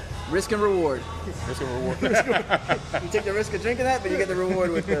 Risk and reward. Risk and reward. You take the risk of drinking that, but you get the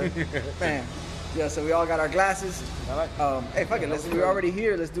reward with the bam. Yeah, so we all got our glasses. Hey, fuck it. We're already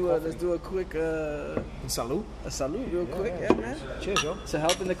here. Let's do a quick Salud. a salute real quick. Yeah, man. Cheers, yo. To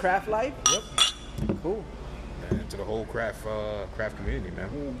help in the craft life. Yep. Cool. Man, to the whole craft community,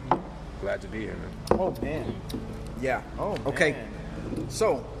 man. Glad to be here, man. Oh man. Yeah. Oh man. Okay.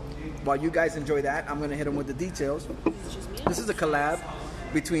 So, while you guys enjoy that, I'm gonna hit them with the details. This is a collab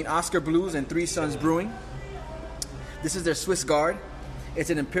between Oscar Blues and Three Sons Brewing. This is their Swiss Guard. It's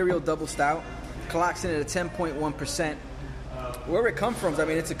an Imperial Double Stout. Clocks in at a 10.1%. Where it comes from, I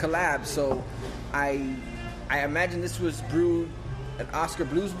mean, it's a collab, so I imagine this was brewed at Oscar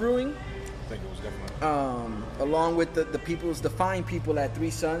Blues Brewing. I think it was definitely. Along with the fine people at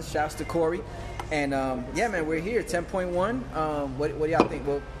Three Sons. Shouts to Corey. And yeah, man, we're here. 10.1. What do y'all think?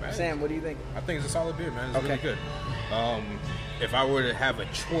 Well, man, Sam, what do you think? I think it's a solid beer, man. It's Okay. really good. If I were to have a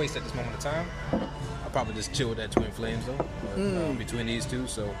choice at this moment in time, I'd probably just chill with that Twin Flames though, between these two.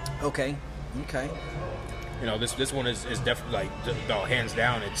 So Okay. this one is definitely like hands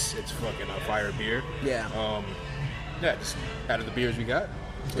down. It's fucking a fire beer. Yeah. Yeah. Just out of the beers we got.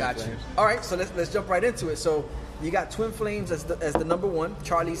 Twin Gotcha. Flames. All right, so let's jump right into it. So you got Twin Flames as the number one.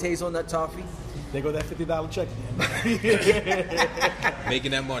 Charlie's Hazelnut Toffee. There go that $50 check again.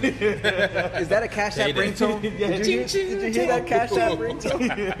 Making that money. Is that a Cash App ringtone? Did you hear that Cash App ringtone?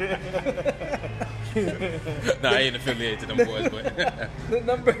 Nah, I ain't affiliated to them boys, but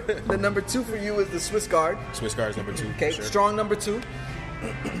The number 2 for you is the Swiss Guard. Swiss Guard is number 2. Okay, Sure. strong number 2.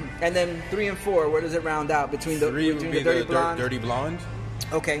 And then 3 and 4, where does it round out between the 3 would be Dirty the Blonde? Dirty Blonde,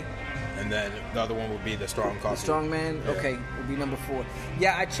 Okay, and then the other one would be the Strong Coffee. Strong Man. Yeah. Okay, would be number 4.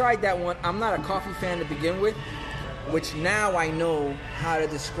 Yeah, I tried that one. I'm not a coffee fan to begin with, which now I know how to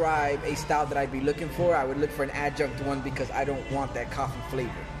describe a style that I'd be looking for. I would look for an adjunct one because I don't want that coffee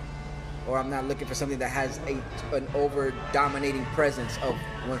flavor. Or I'm not looking for something that has an over-dominating presence of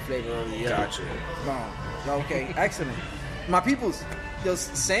one flavor or the other. Gotcha. Okay, excellent. My peoples,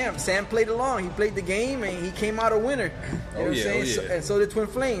 Sam played along. He played the game and he came out a winner. You know what I'm saying? yeah. So, and so did Twin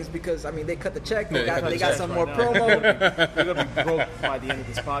Flames because I mean they cut the check. They Yeah, got some more Right promo. We're gonna be broke by the end of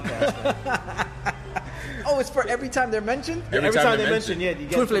this podcast. Man. Oh, it's for every time they're mentioned. Every time they mention, yeah, you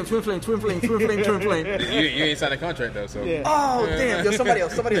get Twin Flame, Twin Flame, Twin Flame, Twin Flame, Twin Flame. You ain't signed a contract though, so. Yeah. Oh damn! Yo, somebody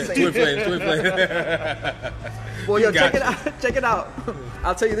else say Twin it. Flames, Twin Flames. Well, yo, check Gotcha. it out. Check it out.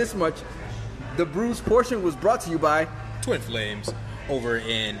 I'll tell you this much: the Bruise portion was brought to you by. Twin Flames over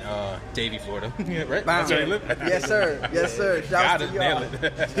in Davie, Florida. Right? Bam. That's where you live? Yes, sir. Yes, sir. Shouts Got to it, y'all. nailed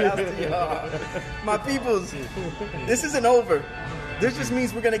it. Shouts to y'all. My peoples, this isn't over. This just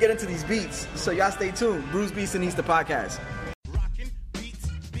means we're gonna get into these beats. So y'all stay tuned. Bruise Beats and East the podcast. Rockin' beats,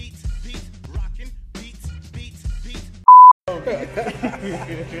 beats, beats, rockin' beats, beats, beats.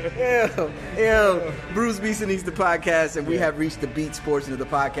 Yeah, Bruise Beats and East the podcast, and we have reached the beats portion of the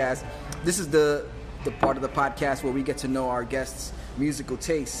podcast. This is the part of the podcast where we get to know our guests' musical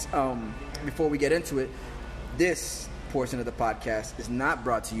tastes. Before we get into it, this portion of the podcast is not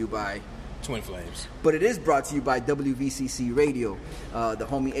brought to you by Twin Flames. but it is brought to you by WVCC Radio, the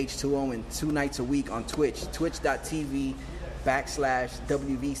homie H2O, and 2 nights a week on Twitch,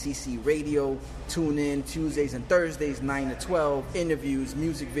 twitch.tv/WVCC Radio. Tune in Tuesdays and Thursdays, 9 to 12, interviews,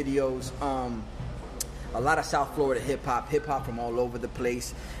 music videos, a lot of South Florida hip-hop from all over the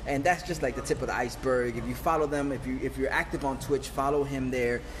place. And that's just like the tip of the iceberg. If you follow them, if you're active on Twitch, follow him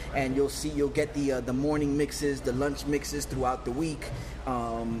there, and you'll get the morning mixes, the lunch mixes throughout the week.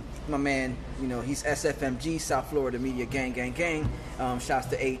 My man, you know, he's SFMG, South Florida Media Gang. Shouts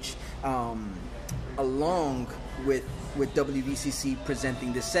to H. Along with WVCC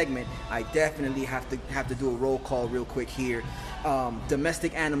presenting this segment, I definitely have to do a roll call real quick here.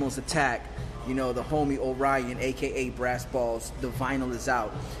 Domestic Animals Attack. You know, the homie Orion, a.k.a. Brass Balls. The vinyl is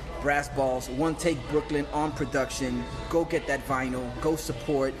out. Brass Balls, One Take Brooklyn on production. Go get that vinyl. Go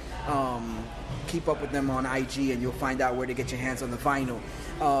support. Keep up with them on IG, and you'll find out where to get your hands on the vinyl.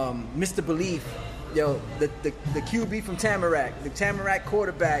 Mr. Belief, yo, the QB from Tamarack, the Tamarack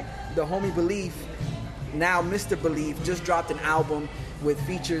quarterback, the homie Belief, now Mr. Belief, just dropped an album with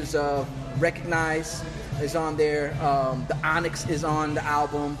features of Recognize is on there. The Onyx is on the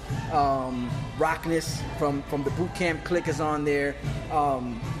album. Rockness from the Boot Camp Clique is on there.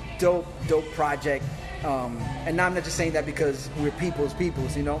 Dope project. And now I'm not just saying that because we're people's,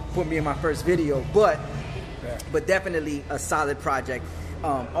 you know, put me in my first video, but definitely a solid project.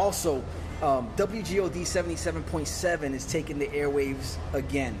 Also, WGOD 77.7 is taking the airwaves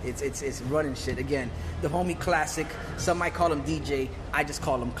again. It's running shit again. The homie Classic, some might call him DJ, I just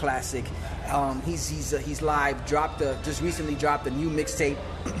call him Classic. He's live. Just recently dropped a new mixtape.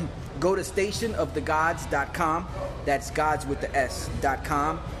 Go to stationofthegods.com. That's gods with the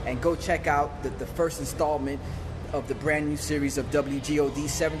S.com, and go check out the first installment of the brand new series of WGOD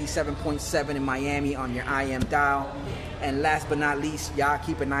 77.7 in Miami on your IM dial. And last but not least, y'all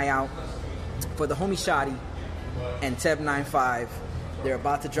keep an eye out for the homie Shotty and Tev95. They're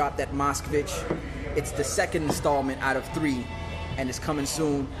about to drop that Moskvich. It's the second installment out of 3, and it's coming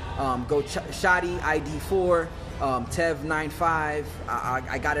soon. Go Shotty ID4, Tev95.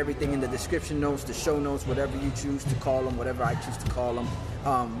 I got everything in the description notes, the show notes, whatever you choose to call them, whatever I choose to call them.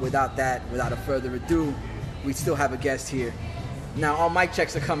 Without a further ado, we still have a guest here. Now all mic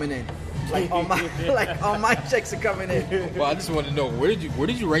checks are coming in. All my checks are coming in. Well, I just want to know where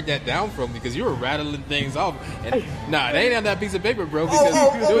did you write that down from? Because you were rattling things off, and they ain't on that piece of paper, bro.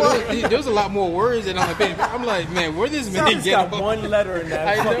 Because there was a lot more words than on the paper. I'm like, man, where this man He's get got one letter in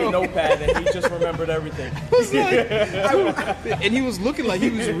that fucking notepad, and he just remembered everything. And he was looking like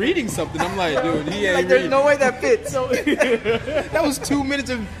he was reading something. I'm like, dude, he ain't Like there's reading. no way that fits. That was 2 minutes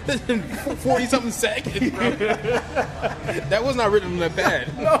and 40 something seconds, bro. That was not written on that pad.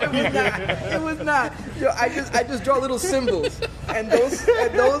 No, it was not. It was not. Yo, I just draw little symbols, and those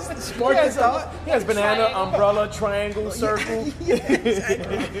spark the thought. He has banana, Triangle. umbrella, triangle, circle. Yes,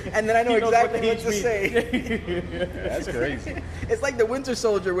 and then I know He knows exactly what what the to H say. That's crazy. It's like the Winter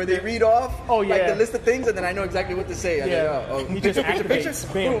Soldier where they read off like yeah. the list of things, and then I know exactly what to say. I'm Yeah. like, oh, He just picture,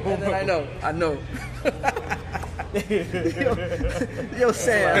 activates. Bam, boom, boom, and then boom. I know. Yo,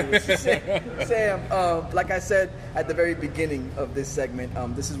 Sam, like I said at the very beginning of this segment,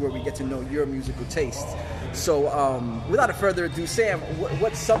 this is where we get to know your musical taste. So, without further ado, Sam,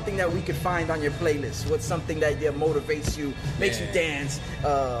 what's something that we could find on your playlist? What's something that motivates you, makes you dance,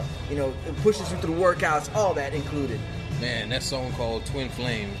 pushes you through workouts, all that included? Man, that song called Twin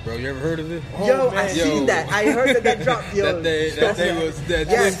Flames, bro. You ever heard of it? Yo, man. I seen that. I heard that dropped. Yo, That day was that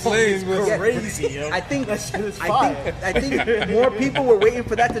Yes. Twin Flames was Yeah. Crazy, yo. I think That shit is fire. I think more people were waiting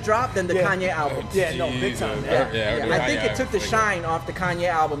for that to drop than the Yeah. Kanye album. Yeah, no, big time. Jesus. Yeah. I think it took the Kanye shine off the Kanye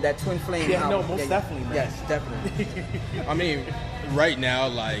album, that Twin Flame Yeah, no, album. most definitely, man. Yes, definitely. I mean, right now,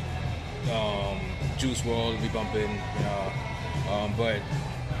 like Juice WRLD be bumping, but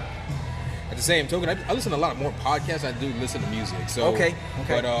at the same token, I listen to a lot more podcasts. I do listen to music. So Okay.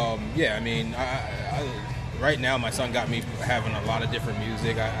 But yeah, I mean, I right now my son got me having a lot of different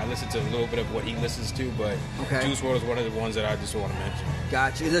music. I listen to a little bit of what he listens to, but Okay. Juice WRLD is one of the ones that I just want to mention.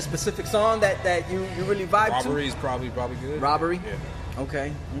 Gotcha. Is there a specific song that you really vibe Robbery is probably good. to? Robbery? Yeah.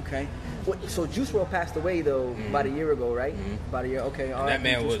 Okay. So Juice WRLD passed away though about a year ago, right? About a year. Okay. All And that right,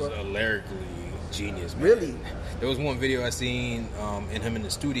 man Juice was WRLD. a lyrically genius, man. Really? There was one video I seen in him in the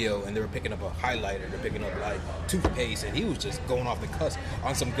studio, and they were picking up a highlighter. They're picking up like toothpaste, and he was just going off the cusp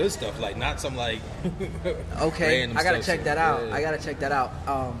on some good stuff, like not some like. Okay, random I gotta stuff. check that out. Yeah. I gotta check that out.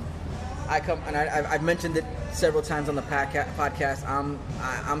 I've mentioned it several times on the podcast.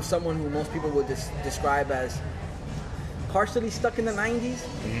 I'm someone who most people would describe as partially stuck in the 90s.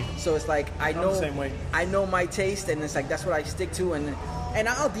 Mm-hmm. So it's like I I'm know the same way. I know my taste, and it's like that's what I stick to, and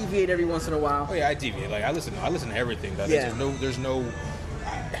I'll deviate every once in a while. Oh yeah, I deviate. Like I listen to everything. Like, Yeah. There's no.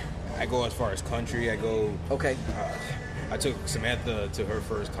 I go as far as country. I go. Okay. I took Samantha to her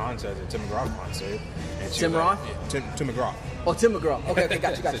first concert, a Tim McGraw concert. And she Tim was like- Roth? Yeah, Tim McGraw. Oh, Tim McGraw. Okay,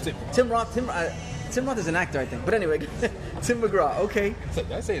 got you. Tim. Tim Roth. Tim Roth is an actor, I think. But anyway, Tim McGraw. Okay.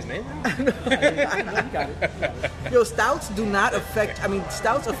 Did I say his name? Yo, stouts do not affect. I mean,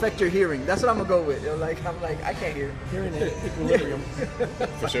 stouts affect your hearing. That's what I'm gonna go with. Yo, I'm like, I can't hear. Hearing it, equilibrium.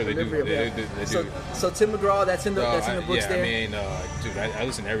 For sure they do. Equilibrium, They yeah. do. So Tim McGraw, that's in the books Yeah, there. I mean, dude, I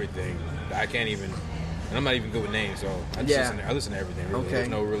listen to everything. I can't even, and I'm not even good with names, so I listen to everything. Really. Okay. There's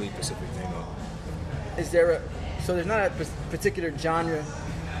no really specific thing. Though. Is there so there's not a particular genre,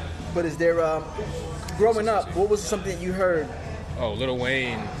 but is there growing up? What was something that you heard? Oh, Lil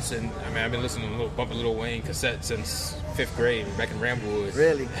Wayne. I've been listening to bumping Lil Wayne cassette since 5th grade, back in Ramblewood.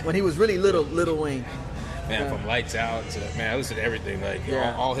 Really, when he was really little Wayne. Man, from Lights Out to I listen to everything, like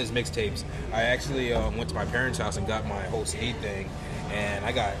Yeah. all his mixtapes. I actually went to my parents' house and got my whole CD thing, and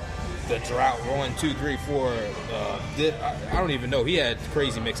I got the Drought 1, 2, 3, 4. I don't even know. He had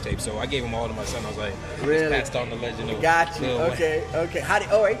crazy mixtapes, so I gave them all to my son. I was like, Really? just passed on the legend of Got you. Lil Wayne. Okay. How did?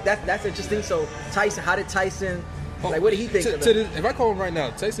 Oh, wait, that's interesting. So Tyson, how did Tyson? Like, what did he think of it? If I call him right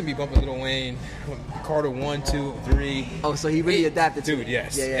now, Tyson be bumping Lil Wayne, Carter 1, 2, 3. Oh, so he really adapted to Dude, it.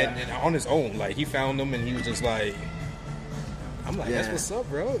 yes. Yeah. And on his own, like he found them and he was just like, I'm like, that's Yeah. what's up,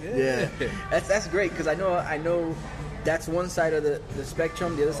 bro. Yeah, that's great because I know that's one side of the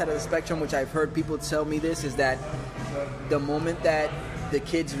spectrum. The other side of the spectrum, which I've heard people tell me this, is that the moment that the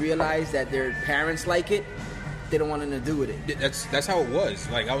kids realize that their parents like it, they don't want nothing to do with it. That's how it was.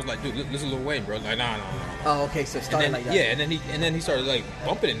 Like I was like, dude, listen to Lil Wayne, bro. Like, nah. Oh, okay, so it started And then, like that. yeah, and then he started like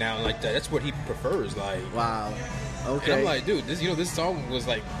bumping it now like that. That's what he prefers. Like, Wow. and Okay. I'm like, dude, this song was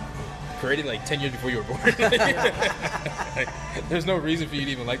like created like 10 years before you were born. Like, there's no reason for you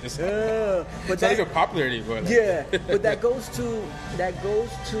to even like this song. but It's not even popular anymore. Like, yeah, but that's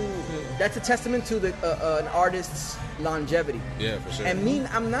a testament to an artist's longevity. Yeah, for sure. And me,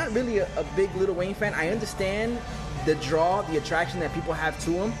 I'm not really a big Lil Wayne fan. I understand the draw, the attraction that people have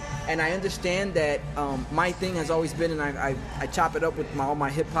to him, and I understand that my thing has always been, and I chop it up with all my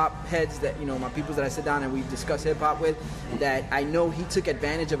hip hop heads that my people that I sit down and we discuss hip hop with. That I know he took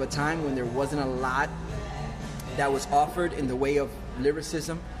advantage of a time when there wasn't a lot that was offered in the way of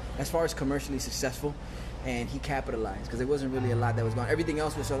lyricism as far as commercially successful, and he capitalized because there wasn't really a lot that was going on. Everything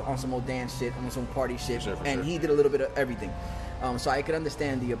else was on some old dance shit, on some party shit, For and sure. he did a little bit of everything. So I could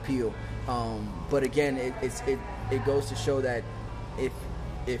understand the appeal, but again, it goes to show that if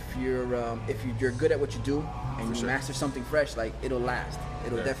you're good at what you do and you sure. master something fresh, like it'll last.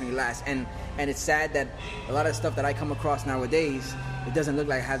 It'll Yeah. definitely last. And it's sad that a lot of stuff that I come across nowadays, it doesn't look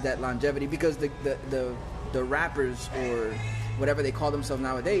like it has that longevity because the rappers or whatever they call themselves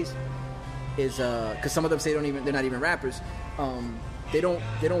nowadays is because some of them say they're not even rappers. They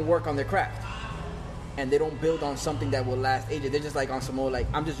don't work on their craft. And they don't build on something that will last ages. They're just like on some more like,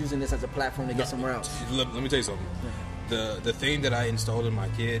 I'm just using this as a platform to get somewhere else. Let me tell you something. The thing that I installed in my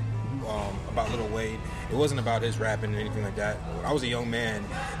kid about Lil Wayne, it wasn't about his rapping or anything like that. I was a young man,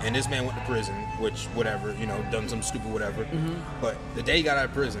 and this man went to prison, which whatever, done some stupid whatever. But the day he got out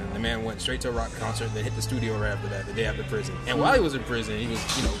of prison, the man went straight to a rock concert, then hit the studio right after that, the day after prison. And while he was in prison, he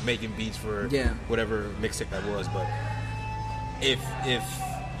was making beats for whatever mixtape that was. But if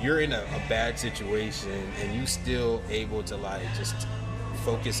you're in a bad situation and you still able to like just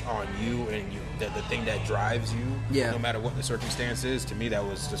focus on you and the thing that drives you, no matter what the circumstance is, to me that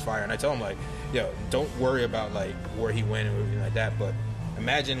was just fire. And I tell him like, yo, don't worry about like where he went and everything like that, but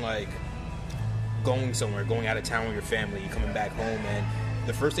imagine like going somewhere, going out of town with your family, coming back home, and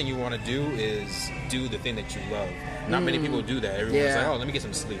the first thing you want to do is do the thing that you love. Not many people do that. Everyone's like, oh, let me get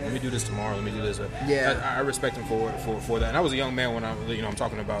some sleep. Let me do this tomorrow. Let me do this. I respect him for that. And I was a young man when I'm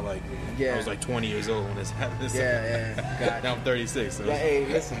talking about like, I was like 20 years old when this happened. Gotcha. Now I'm 36. So hey,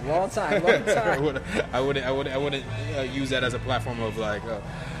 listen, long time. I wouldn't use that as a platform of like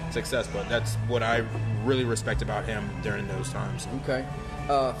success, but that's what I really respect about him during those times. Okay.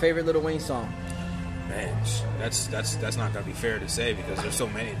 Favorite Lil Wayne song? Man, that's not gonna be fair to say because there's so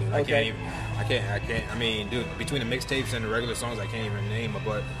many, dude. I can't. I mean, dude, between the mixtapes and the regular songs, I can't even name it.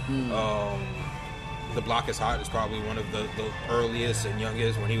 But The Block Is Hot is probably one of the earliest and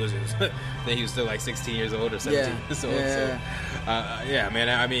youngest when he was then he was still like 16 years old or 17 years old. So, man.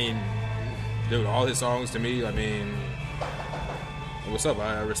 I mean, dude, all his songs to me, I mean, what's up?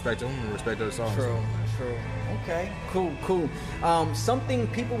 I respect him and respect those songs. True. Okay, cool. Something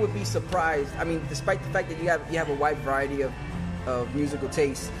people would be surprised. I mean, despite the fact that you have a wide variety of musical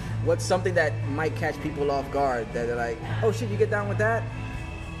tastes, what's something that might catch people off guard that they're like, oh shit, you get down with that?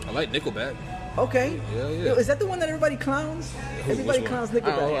 I like Nickelback. Okay. Yeah. Is that the one that everybody clowns? Everybody clowns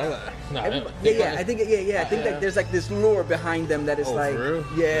Nickelback. I think that there's like this lure behind them that is like, for real?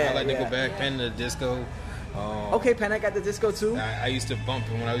 Yeah. I like Nickelback, Pen the Disco. Okay, Panic at the Disco too. I used to bump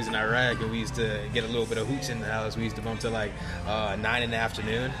when I was in Iraq, and we used to get a little bit of hooch in the house. We used to bump to like 9 in the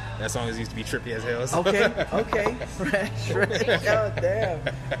afternoon. That song used to be trippy as hell. So. Okay, fresh. Oh damn.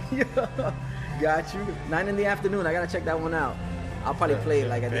 Got you. 9 in the afternoon. I gotta check that one out. I'll probably play it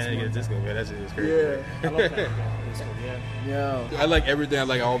like at this Panic point. Disco, man. That shit is crazy. Yeah. I love Panic at the Disco. Yeah. Yo. I like everything. I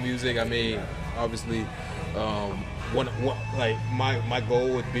like all music. I mean, obviously, like my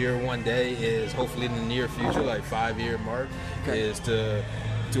goal with beer one day is hopefully in the near future, like 5-year mark, is to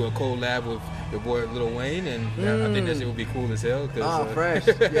do a collab with your boy Lil Wayne, and I think that shit would be cool as hell. Fresh.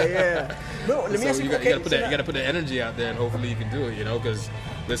 Yeah. No, let me ask you. You gotta put the energy out there, and hopefully you can do it. Because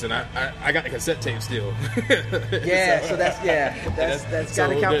listen, I got the cassette tape still. So that's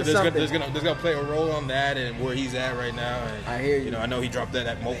gotta count for something. There's gonna play a role on that and where he's at right now. And, I hear you. I know he dropped that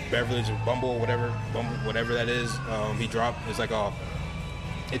at Malt Beverage or Bumble, whatever that is. He dropped. It's like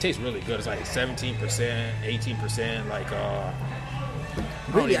it tastes really good. It's like 17%, 18%, like.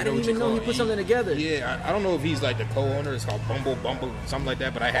 Really, I didn't even know he put something together. Yeah, I don't know if he's like the co-owner. It's called Bumble, something like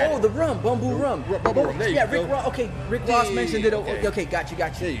that. But I had the rum, Bumble Rum. Bumble Rum. There you Rick go. Ross. Okay, Rick Ross mentioned it. Okay. Okay, got you.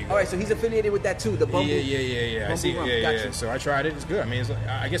 There you go. All right, so he's affiliated with that too. The Bumble. Yeah. I Bumble see. Rum. Yeah. Gotcha. So I tried it. It's good. I mean, it's like,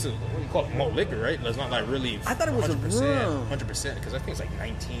 I guess what do you call it? Malt liquor, right? It's not like really. I thought it was 100%, 100% because I think it's like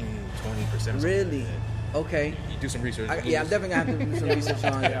 19-20%. Really? Okay. You do some research. I'm definitely gonna have to do some research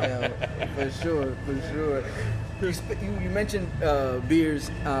on it. For sure. You mentioned beers.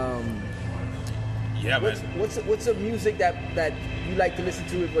 Yeah, man. What's a music that you like to listen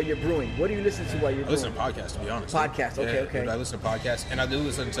to while you're brewing? What do you listen to while you're I listen brewing? to podcasts, to be honest. Podcasts, okay. Dude, I listen to podcasts, and I do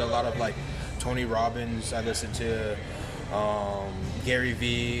listen to a lot of like Tony Robbins. I listen to Gary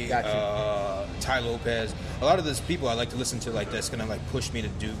Vee, Ty Lopez. A lot of those people I like to listen to, like that's gonna like push me to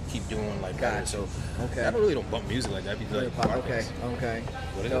keep doing like better. So I really don't bump music like that. Because Okay.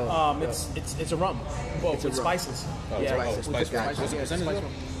 What is it? It's a rum. Well, with spices. Spices. Spice. Gotcha. What's the percentage? Spice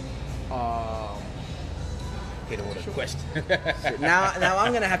rum. Hit it with a question. Now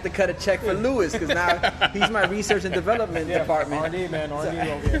I'm gonna have to cut a check for Lewis because now he's my research and development department. R&D, man.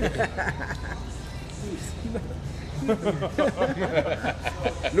 R&D over here.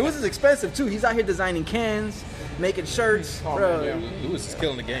 Lewis is expensive too. He's out here designing cans, making shirts, bro. Yeah. Lewis is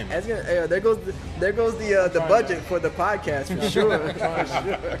killing the game. There goes the budget for the podcast for sure.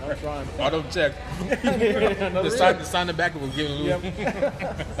 I'm trying. Auto check. The sign the back was giving Lewis.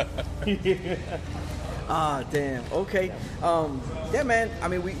 Ah, damn. Okay. Yeah, man. I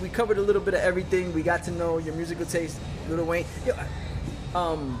mean, we covered a little bit of everything. We got to know your musical taste, Lil Wayne. Yo,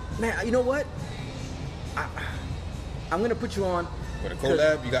 man, you know what? I'm gonna put you on. With a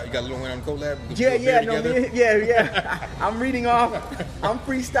collab, you got Lil Wayne on collab. Yeah. I'm reading off. I'm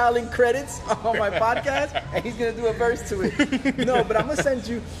freestyling credits on my podcast, and he's gonna do a verse to it. No, but I'm gonna send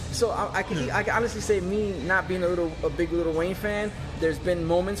you. So I can honestly say, me not being a big Lil Wayne fan, there's been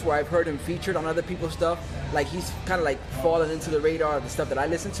moments where I've heard him featured on other people's stuff. Like he's kind of like fallen into the radar of the stuff that I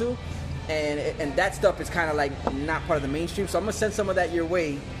listen to, and that stuff is kind of like not part of the mainstream. So I'm gonna send some of that your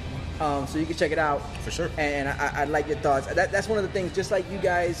way. So you can check it out. For sure. And I'd like your thoughts. That's one of the things, just like you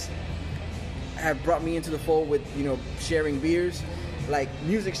guys have brought me into the fold with, sharing beers. Like,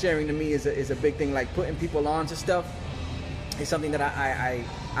 music sharing to me is a big thing. Like, putting people on to stuff is something that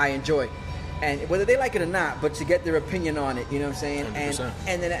I enjoy. And whether they like it or not, but to get their opinion on it, you know what I'm saying? 100%.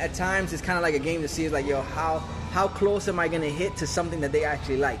 And then at times it's kind of like a game to see, like, yo, how close am I going to hit to something that they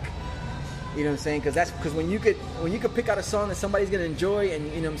actually like? You know what I'm saying? Because when you could pick out a song that somebody's gonna enjoy, and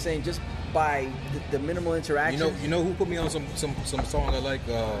you know what I'm saying, just by the minimal interaction. You know who put me on some song I like?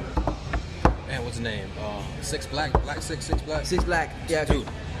 Man, what's his name? Six Black. 6 Black. 6 Black. Yeah, dude.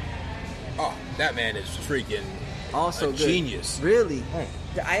 Oh, that man is freaking also a good. Genius. Really?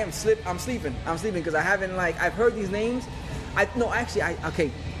 I'm sleeping because I haven't I've heard these names.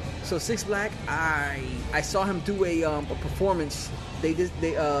 Okay. So 6 Black, I saw him do a performance. They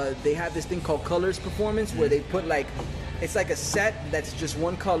have this thing called Colors performance where they put it's like a set that's just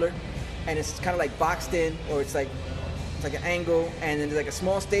one color, and it's kind of like boxed in, or it's like an angle, and then there's like a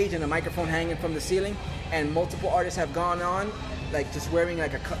small stage and a microphone hanging from the ceiling, and multiple artists have gone on just wearing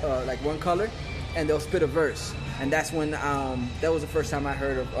like one color, and they'll spit a verse. And that's when that was the first time I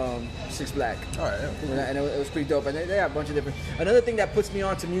heard of 6 Black. All right, yeah. And it was pretty dope. And they have a bunch of different. Another thing that puts me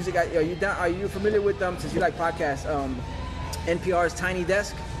on to music. Are you familiar with since you like podcasts? NPR's Tiny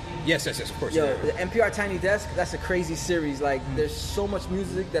Desk. Yes, of course. Yo, Yeah. the NPR Tiny Desk. That's a crazy series. Like, there's so much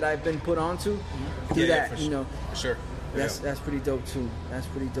music that I've been put onto through that. For For sure. That's pretty dope too.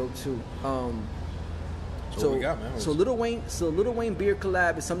 So what we got, man? So Lil Wayne beer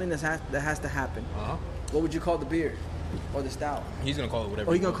collab is something that has to happen. Uh-huh. What would you call the beer or the stout? He's gonna call it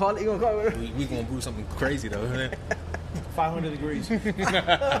whatever. Oh, you gonna call it whatever? We gonna brew something crazy though. 500 degrees. No,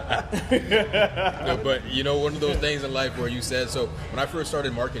 but one of those things in life where you said, so when I first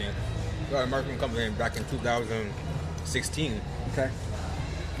started marketing company back in 2016. Okay.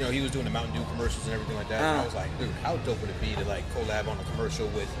 He was doing the Mountain Dew commercials and everything like that. And I was like, dude, how dope would it be to collab on a commercial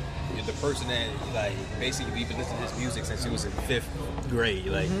with the person that basically we've been listening to his music since he was in 5th grade.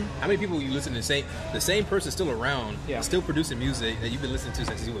 How many people you listen to the same person still around, still producing music that you've been listening to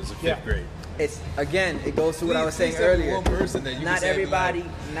since he was in 5th grade? It goes to what I was saying earlier. One person that you not can say, everybody.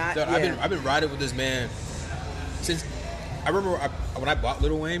 I've been riding with this man since I remember when I bought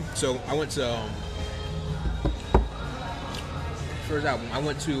Lil Wayne. So I went to first album. I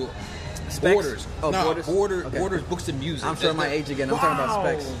went to Specs? Borders. Oh, no, Borders? Okay. Borders Books and Music. I'm showing my age again. I'm talking about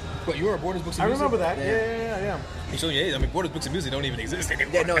Specs. But you were at Borders Books and I Music? remember that. Yeah. You're showing your age. I mean, Borders Books and Music don't even exist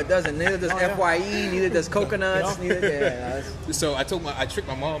anymore. Yeah, no, it doesn't. Neither does FYE. Neither does Coconuts. So I tricked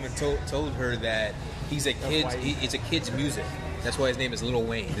my mom and told her that it's a kid's music. That's why his name is Lil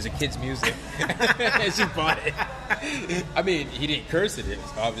Wayne. It's a kid's music. And she bought it. I mean, he didn't curse it,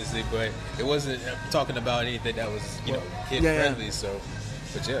 obviously, but it wasn't talking about anything that was, kid friendly. Yeah. So,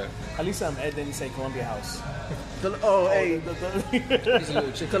 but yeah. At least Ed didn't say Columbia House. He's a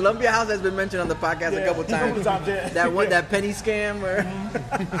little chicken. Columbia House has been mentioned on the podcast a couple times. That penny scam.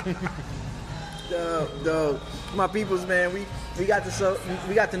 My peoples, man. We got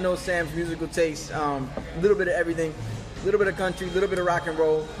to know Sam's musical taste. A little bit of everything. A little bit of country, a little bit of rock and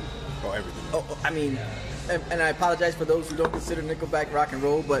roll. Oh, everything. I mean, and I apologize for those who don't consider Nickelback rock and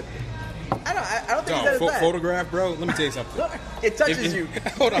roll, but I don't think it's that bad. Photograph, bro. Let me tell you something. It touches you.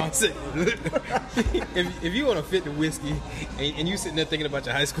 Hold on a second. if you want to fit the whiskey and you sitting there thinking about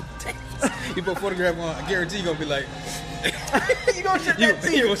your high school days, you put Photograph on, I guarantee you're gonna be like, you gonna shit that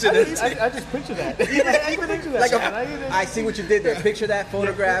tea. I just picture that. I see what you did there. Picture that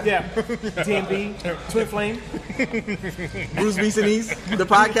Photograph. Yeah. DMB, Twin Flame. Bruce Beeson, the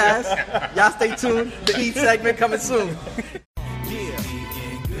podcast. Y'all stay tuned. The Eat segment coming soon.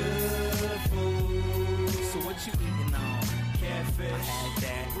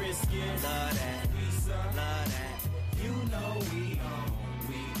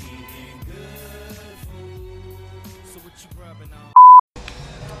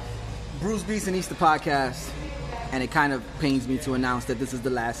 Bruce Beeson, the podcast, and it kind of pains me to announce that this is the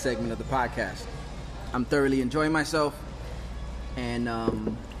last segment of the podcast. I'm thoroughly enjoying myself, and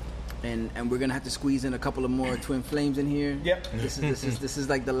and we're gonna have to squeeze in a couple of more twin flames in here. Yep. This is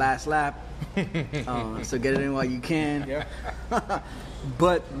like the last lap. So get it in while you can. Yeah.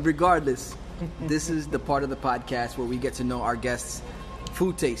 But regardless, this is the part of the podcast where we get to know our guests'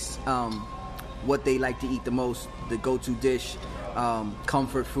 food tastes, what they like to eat the most, the go-to dish,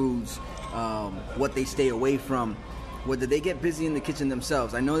 comfort foods, what they stay away from, whether they get busy in the kitchen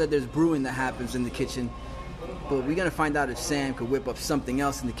themselves. I know that there's brewing that happens in the kitchen, but we're gonna find out if Sam could whip up something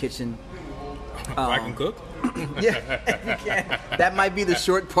else in the kitchen. If I can cook. Yeah, you can. That might be the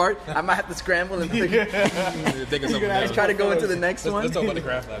short part. I might have to scramble and think of Let's try to go into the next one. Let's talk about the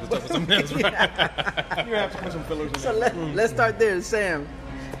craft lab. Let's talk about something else. Right? You have to put some fillers in So there. let's start there, Sam.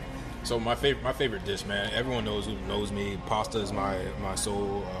 So my favorite dish, man. Everyone knows who knows me. Pasta is my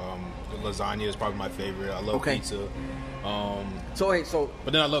soul. Lasagna is probably my favorite. I love pizza. So wait,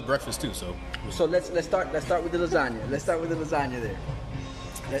 But then I love breakfast too. So let's start with the lasagna. Let's start with the lasagna there.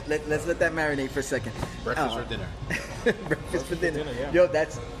 Let's let that marinate for a second. breakfast or dinner. Breakfast for dinner. yeah. Yo,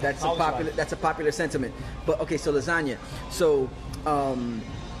 that's College a popular sentiment. But okay, so lasagna. So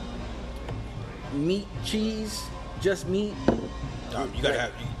meat, cheese, just meat. You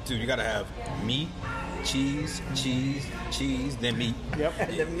gotta have meat, cheese, then meat. Yep.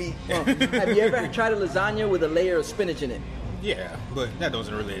 And the meat. Have you ever tried a lasagna with a layer of spinach in it? Yeah, but that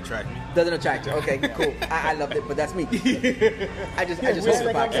doesn't really attract me. Doesn't attract you. Okay, cool. I loved it, but that's me. I just host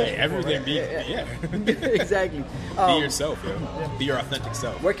the podcast. Hey, everything be Exactly. be yourself, yo. Be your authentic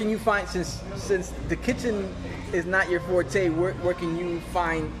self. Where can you find, since the kitchen is not your forte, where can you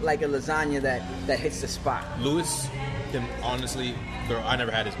find like a lasagna that hits the spot? Lewis can honestly throw. I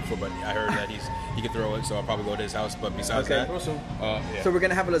never had this before, but I heard that he can throw it, so I'll probably go to his house. But besides Okay. that, Awesome. yeah. So we're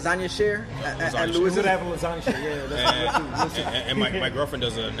gonna have a lasagna share at Lasagna We're Lewis's. gonna have a lasagna shit. Yeah, and my girlfriend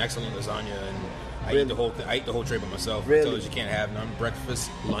does an excellent lasagna, and I eat the whole I eat the whole tray by myself. Really? I tell her she can't have none. Breakfast,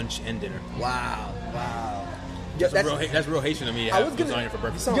 lunch, and dinner. Wow. Yo, That's real Haitian to me. To I have was gonna- lasagna for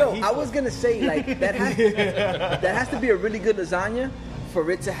breakfast. Yo, I was gonna say like that has to be a really good lasagna for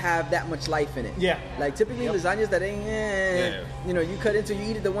it to have that much life in it. Yeah. Like typically lasagnas that ain't, Yeah. you know, you cut into, you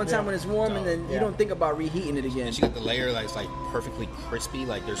eat it the one time when it's warm, and then you don't think about reheating it again. And she got the layer that's like perfectly crispy.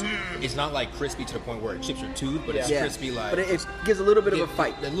 Like it's not like crispy to the point where it chips your tooth, but it's Yeah. crispy like. But it gives a little bit of a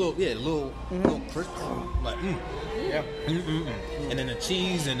fight. A little crisp, like. Yeah. And then the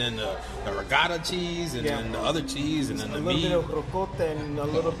cheese, and then the regatta cheese, and then the other cheese, and then A the little meat. bit of ricotta and a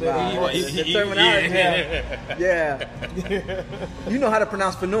little bit Wow. of The terminology. Yeah. You know how to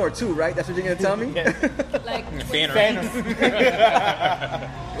pronounce Fenor too, right? That's what you're gonna tell me? Like, Fanner.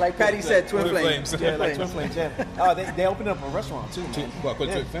 Like Patty said, twin Twin flames. flames. Yeah, like Twin Flames, yeah. Oh, they opened up a restaurant too, man. What, called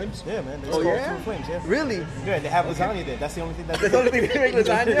Yeah. Twin Flames? Yeah, man. It's Oh, called yeah? Twin Flames, yeah. Really? Yeah, they have lasagna there. That's the only thing that That's the only thing they make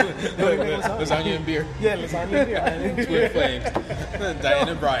lasagna? They only make lasagna. Lasagna and beer. Yeah, lasagna and beer. man. Twin Flames. Diane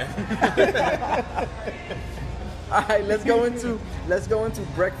and Brian. All right, let's go into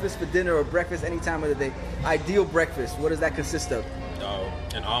breakfast for dinner or breakfast any time of the day. Ideal breakfast. What does that consist of?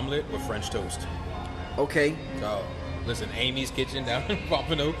 An omelet with French toast. Okay. So, listen, Amy's Kitchen down in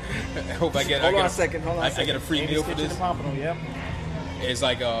Pompano. I hope I get. Hold I on get a second. I get a free Amy's meal for Kitchen this. in Pompano, yeah. It's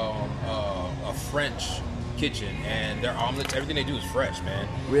like a French kitchen, and their omelets, everything they do is fresh, man.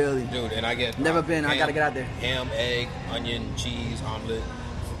 Really? Dude, and I get Never been. I gotta get out there. Ham, egg, onion, cheese, omelet,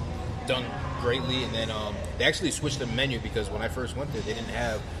 done greatly. And then they actually switched the menu because when I first went there, they didn't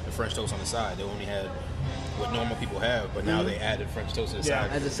have the French toast on the side. They only had what normal people have, but now they added French toast to the Yeah.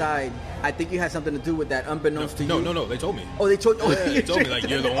 side. As a side, I think you had something to do with that, unbeknownst to you. No, they told me. Oh, they told. Oh, They told me like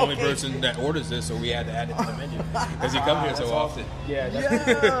you're the only Okay. person that orders this, so we had to add it to the menu because you come here so often. Yeah,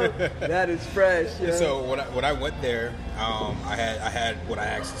 that's That is fresh. Yeah. So when I went there, I had what I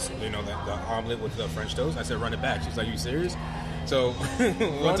asked, you know, the omelet with the French toast. I said, run it back. She's like, you serious? So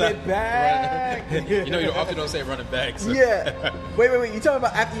Run it back. you know, you often don't say run it back. So. Yeah. Wait. You talking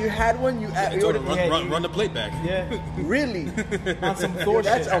about after you had one? You I told her, ordered run the plate back. Yeah, Really? on some Thor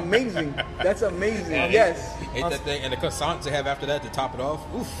That's shit. amazing. That's amazing. Yes. Ate that thing, and the croissants they have after that to top it off.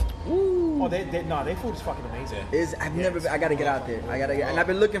 Oof. Oh, their food is fucking amazing. I've never been, I gotta get out there. And I've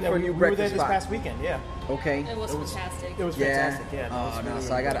been looking Yeah, for a we new were there breakfast this spot. past weekend. Yeah, Okay. it was fantastic. it was Yeah. fantastic. Yeah. Oh no. really,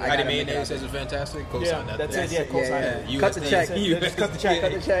 So I gotta. Patty make it Mayonnaise out says there. it's fantastic. Co-sign Yeah, that. that's thing. it. Yeah, co-sign it. Yeah. Cut the check. Just cut the check.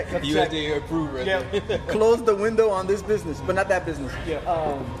 Cut the check. Cut the check. USDA approved right Yeah. there. Close the window on this business, but not that business. Yeah.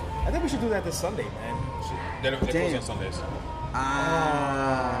 I think we should do that this Sunday, man. They close Damn. on Sundays.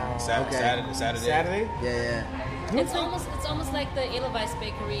 Ah. Okay. Saturday. Saturday. Yeah. It's almost like the Edelweiss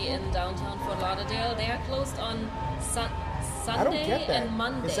Bakery in downtown Fort Lauderdale. They are closed on I don't Sunday get that. and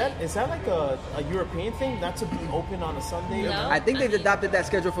Monday. Is that like a European thing, not to be open on a Sunday? No. I think they've adopted that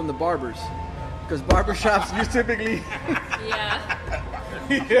schedule from the barbers, because barber shops you typically. Yeah.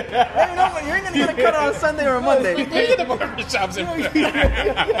 Hey, you know what? You ain't gonna get a cut on a Sunday or a Monday. The barbershops in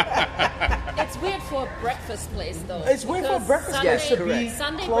It's weird for a breakfast place, though. It's weird for a because breakfast Sunday, place to be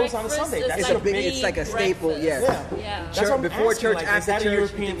Sunday closed on a breakfast Sunday. is That's It's a a big. big It's like a staple. breakfast. Yes. Yeah. That's what I'm Before asking, church, like, is after that a church,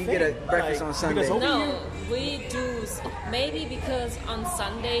 European you get a thing? breakfast Like, on Sunday. because over No, we do. Maybe because on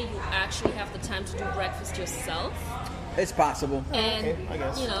Sunday you actually have the time to do breakfast yourself. It's possible. And, okay, I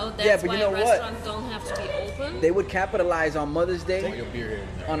guess. you know, that's Yeah, but why you know what? restaurants don't have to be open. They would capitalize on Mother's Day Your beer here.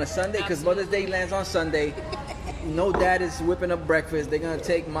 on a Sunday because Mother's Day lands on Sunday. No dad is whipping up breakfast. They're gonna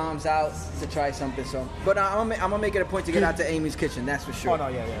take moms out to try something. So, but I'm gonna make it a point to get out to Amy's Kitchen. That's for sure. Oh, no,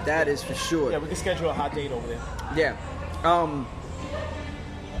 yeah. That is for sure. Yeah, we can schedule a hot date over there. Yeah.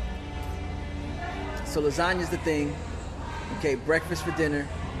 So lasagna's the thing. Okay, breakfast for dinner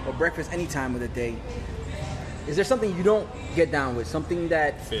or breakfast any time of the day. Is there something you don't get down with? Something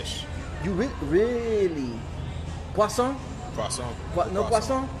that Fish. you really poisson? Croissant. No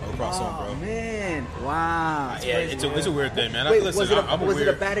poisson? No croissant, Oh bro. man, wow. Yeah, it's a weird thing, man. Wait, Listen, was it I'm was it a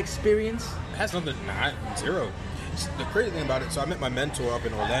weird. bad experience? It has nothing. Nah, zero. The crazy thing about it, so I met my mentor up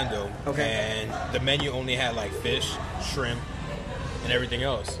in Orlando, Okay. and the menu only had like fish, shrimp, and everything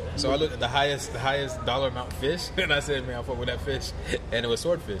else. So I looked at the highest dollar amount fish, and I said, "Man, I fuck with that fish," and it was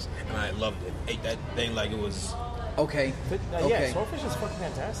swordfish, and I loved it. Ate that thing like it was. Okay. Yeah, Okay. swordfish is fucking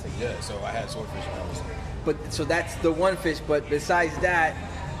fantastic. Yeah, so I had swordfish. And I was, But so that's the one fish. But besides that,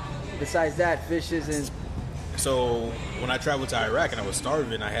 fish isn't. so when I traveled to Iraq and I was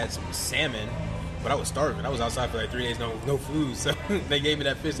starving, I had some salmon, but I was starving. I was outside for like 3 days, no food. So they gave me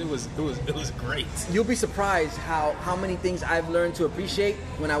that fish. It was great. You'll be surprised how many things I've learned to appreciate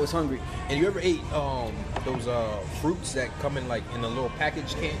when I was hungry. And you ever ate those fruits that come in like in a little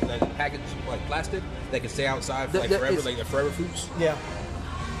package can, like package like plastic that can stay outside for like forever, it's- like the forever fruits? Yeah.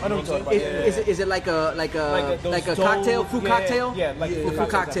 I know what you're talking about. Is it like a those cocktail, fruit yeah, cocktail? yeah, like a fruit fruit cocktail,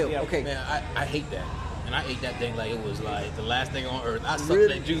 cocktail. yeah. Okay. Man, I hate that. And I ate that thing like it was like the last thing on earth. I sucked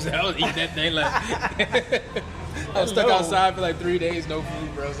Really? that juice out, eat that thing like. I was stuck outside for like 3 days, no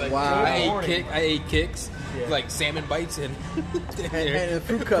food, bro. It was like, Wow. I ate kicks, Yeah. like salmon bites and. And a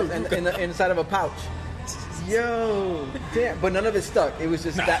fruit cup and inside of a pouch. Yo, damn! But none of it stuck. It was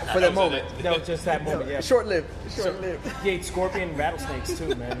just that for the moment. That was just that moment, yeah. Short-lived. He ate scorpion rattlesnakes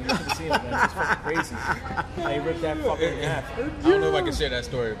too, man. You should have seen it, man. It's fucking crazy. He ripped that fucking in half. I don't know if I can share that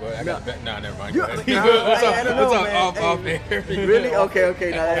story, but I got bet. Nah, never mind. Go ahead. I don't know, What's up, man. off Hey, air? Really?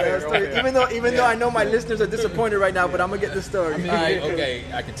 Okay. Now, that story. Even though I know my listeners are disappointed right now, but I'm gonna get the story. All right, okay,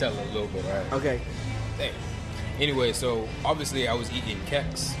 I can tell a little bit. All right. Okay. Damn. Anyway, so obviously I was eating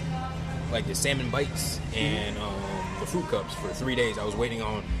keks, like the salmon bites and the fruit cups for 3 days. I was waiting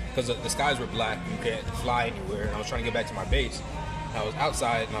on, because the skies were black, you can't fly anywhere, and I was trying to get back to my base. I was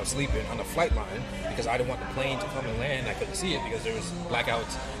outside and I was sleeping on the flight line because I didn't want the plane to come and land. I couldn't see it because there was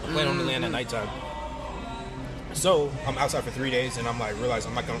blackouts. The plane only land at nighttime. So I'm outside for 3 days, and I'm like, realize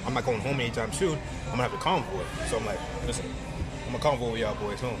I'm not going home anytime soon. I'm gonna have to convoy. So I'm like, listen, I'm gonna convoy y'all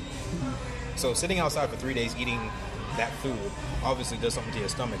boys home. So sitting outside for 3 days eating that food obviously does something to your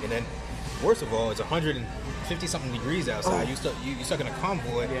stomach. And then, worst of all, it's 150 something degrees outside. You stuck in a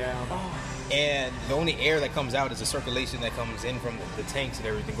convoy. Yeah. And the only air that comes out is the circulation that comes in from the tanks and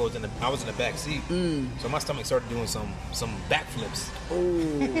everything goes in. I was in the back seat, so my stomach started doing some backflips.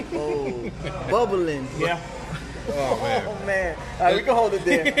 Oh, bubbling. Yeah. Oh man! Oh man, all right, we can hold it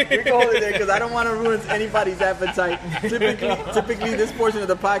there. Because I don't want to ruin anybody's appetite. Typically, this portion of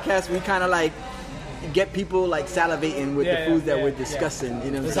the podcast we kind of like get people like salivating with the foods that we're discussing.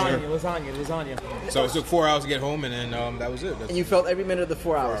 You know what I'm saying? Lasagna. So it took 4 hours to get home, and then that was it. And you felt every minute of the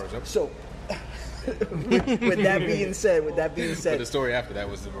 4 hours. hours, yep. So, with that being said, But the story after that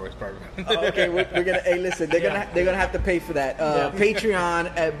was the worst part. okay, we're gonna. Hey, listen, they're gonna have to pay for that.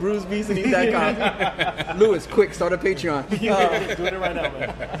 Patreon at BruceBeasandEats.com. Lewis, quick, start a Patreon. Doing it right now, man.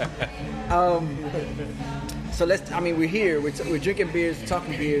 So we're here. We're drinking beers,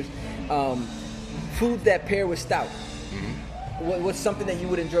 talking beers. Food that pair with stout. What's something that you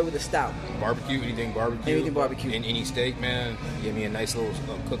would enjoy with a stout? Barbecue, anything barbecue. Anything barbecue. And any steak, man. Give me a nice little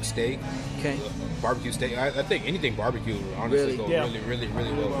cooked steak. Okay. Barbecue steak. I think anything barbecue honestly Really? go Yeah. really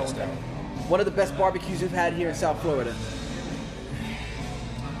well with this stout. One of the best barbecues you've had here in South Florida.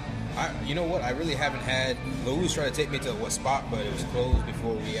 You know what? I really haven't had. Louis tried to take me to what spot, but it was closed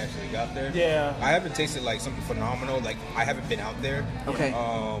before we actually got there. Yeah. I haven't tasted like something phenomenal. Like I haven't been out there. Okay.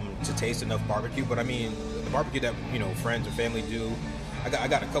 To taste enough barbecue, but I mean the barbecue that friends or family do. I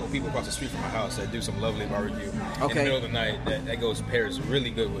got a couple people across the street from my house that do some lovely barbecue in the Okay. middle of the night. That pairs really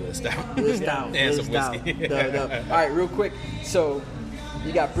good with a stout. With a stout. And with some a stout. whiskey. All right, real quick. So,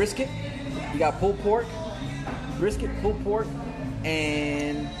 you got brisket, you got pulled pork,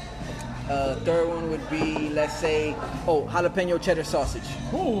 and third one would be, let's say, jalapeno cheddar sausage.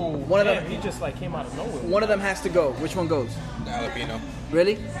 Ooh, One of them- he just like came out of nowhere. One of them has to go. Which one goes? The jalapeno.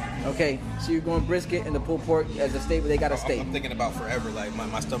 Really? Okay. So you're going brisket and the pulled pork as a staple. They got a steak. I'm thinking about forever. Like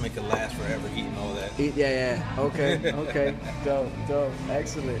my stomach could last forever eating all that. Yeah. Okay. Dope.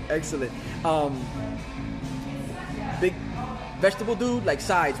 Excellent. Big vegetable dude, like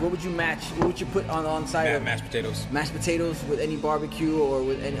sides. What would you match? What would you put on side of Mashed potatoes, mashed potatoes with any barbecue or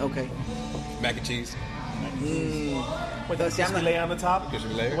with any? Okay. mac and cheese. With the See, I'm crispy not- layer on the top, Crispy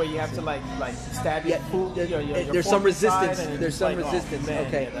layer? where you have to like stab your Yeah, food. Your there's fork some inside resistance. and There's it's some like, resistance. Oh, man,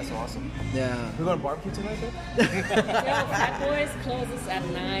 Okay. yeah, that's awesome. Yeah. We're going to barbecue tonight, though? Yo, Fat Boys closes at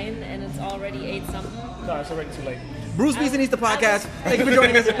 9 and it's already 8 something. No, it's already too late. Bruce Beeson Eats the podcast. Thank you for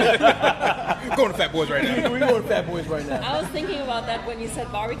joining us. I'm going to Fat Boys right now. We're going Fat Boys right now. I was thinking about that when you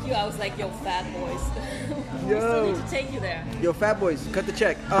said barbecue. I was like, yo, Fat Boys. We Yo. still need to take you there. Yo, Fat Boys, cut the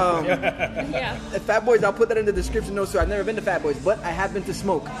check. Yeah. At Fat Boys, I'll put that in the description notes. So I've never been to Fat Boys, but I have been to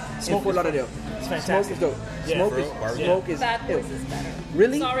Smoke in Smoke Fort is Lauderdale. It's Smoke fantastic. is dope. Yeah, Smoke for is real? Barbecue? Smoke is Fat ill. Boys is better.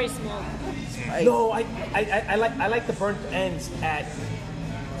 Really? Sorry, Smoke. Hey, No, I like the burnt ends at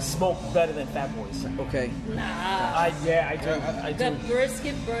Smoke better than Fat Boys. Okay. Nah. I do. The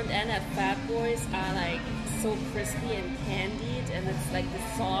brisket burnt end at Fat Boys are like so crispy and candied, and it's like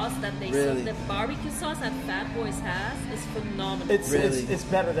the sauce that they Really? the barbecue sauce that Fat Boys has is phenomenal. It's it's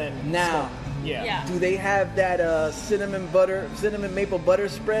better than Now, Smoke. Yeah. do they have that cinnamon maple butter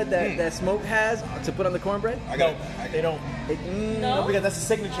spread that Smoke has to put on the cornbread? I No, got it. they don't. No? No, because that's a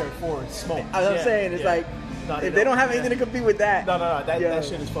signature for Smoke. I'm Yeah, saying it's yeah. like No, if they don't have anything to compete with that. No, that Yeah.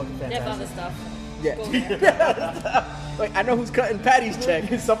 shit is fucking They have other fantastic. stuff. Yeah. Go there. Like, I know who's cutting Patty's check.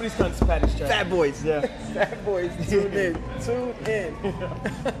 Somebody's cutting some Patty's check. Fat Boys. Yeah. Fat Boys. Tune in.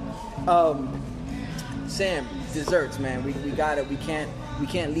 Sam, desserts, man. We got it. We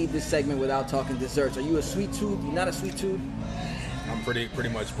can't leave this segment without talking desserts. Are you a sweet tooth? You not a sweet tooth? I'm pretty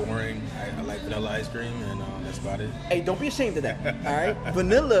much boring. I like vanilla ice cream, and that's about it. Hey, don't be ashamed of that. All right,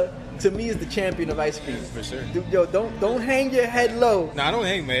 vanilla to me is the champion of ice cream. For sure. Dude, yo, don't hang your head low. No, I don't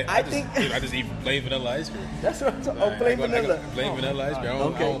hang, man. I I just eat plain vanilla ice cream. That's what I'm talking. Oh, I plain go- I go- vanilla. Plain vanilla ice cream. I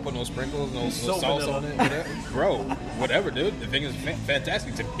don't, Okay. I don't put no sprinkles, no so sauce vanilla. on it. Whatever. Bro, whatever, dude. The thing is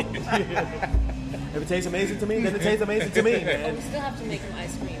fantastic to me. If it tastes amazing to me, then it tastes amazing to me, But man. we still have to make them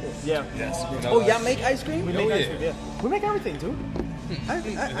ice cream. Yeah. Yes. Oh, y'all make ice cream? We Oh, make ice yeah. cream, yeah. We make everything, dude. I used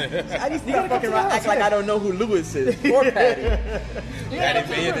to gotta stop come fucking to around, the act house, like yeah. I don't know who Lewis is or Patty. Patty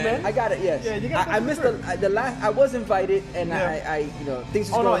Bateman. I got it. Yes. Yeah, you gotta I come missed through. the last. I was invited, and Yeah. I things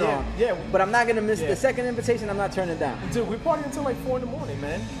was Oh, no, going yeah, on. yeah. But I'm not gonna miss Yeah. the second invitation. I'm not turning down. Dude, we party until like 4 in the morning,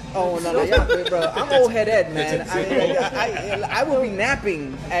 man. Oh no, y'all, bro! I'm old head Ed, man. I will be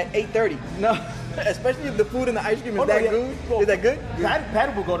napping at 8:30. No, especially if the food and the ice cream is Oh, no, that yeah. good. Well, Is that good?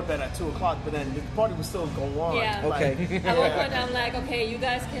 Patty will go to bed at 2 o'clock, but then the party will still go on. Yeah. Okay. At one point, I'm like, okay, you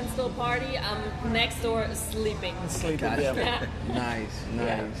guys can still party. I'm next door sleeping. Sleeping, Gotcha. yeah. Yeah,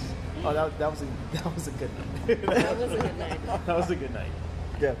 Nice. Oh, that was a good night. that was a good night. That was a good night.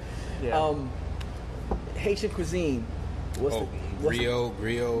 Yeah. Yeah. Haitian cuisine. What's Oh, the griot.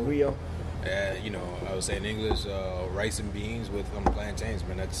 Rio? You know, I would say in English, rice and beans with plantains,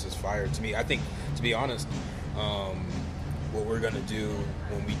 man. That's just fire to me. I think, to be honest, what we're gonna do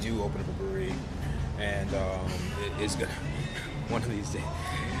when we do open up a brewery, and it's gonna one of these days.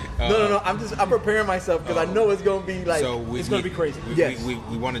 No. I'm preparing myself because I know it's gonna be like. it's gonna be crazy. Yes. We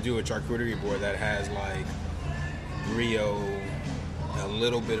want to do a charcuterie board that has like griot, a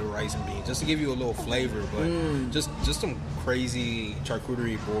little bit of rice and beans, just to give you a little flavor, but just some crazy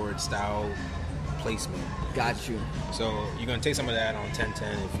charcuterie board style placement. Got you. So you're gonna take some of that on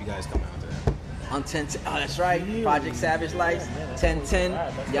 1010 if you guys come out to that. On 1010. Oh, that's right. Project Savage Lights. 1010.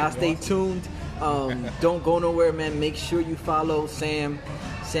 Y'all stay tuned. Don't go nowhere, man. Make sure you follow Sam.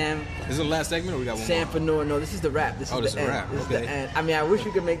 This is the last segment, or we got one Sam more? Fanor. No, this is the wrap. This Oh, is this the is end. a wrap. This is Okay. the end. I mean, I wish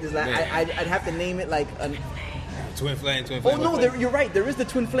we could make this last. Man. I'd have to name it like an. Twin flame. Oh no, you're right. There is the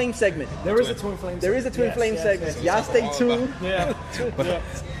Twin Flame segment. There is a twin flame. There is a Twin Yes, Flame yes, segment. yes, Y'all stay all tuned. Yeah.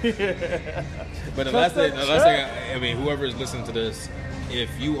 But the last thing, I mean, whoever is listening to this, if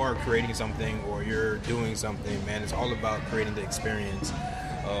you are creating something or you're doing something, man, it's all about creating the experience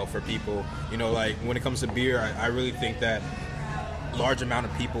for people. You know, like when it comes to beer, I really think that large amount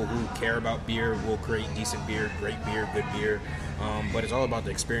of people who care about beer will create decent beer, great beer, good beer. But it's all about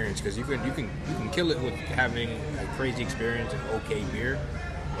the experience, because you can kill it with having a crazy experience and okay beer.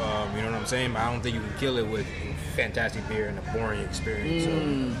 You know what I'm saying? But I don't think you can kill it with fantastic beer and a boring experience. So,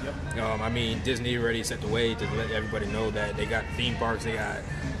 I mean, Disney already set the way to let everybody know that they got theme parks, they got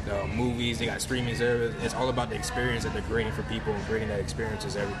movies, they got streaming service. It's all about the experience that they're creating for people, and creating that experience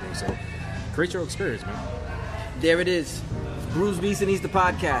is everything. So, create your experience, man. There it is. Bruce Beats and Eats the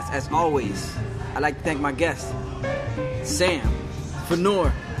podcast. As always, I'd like to thank my guests, Sam,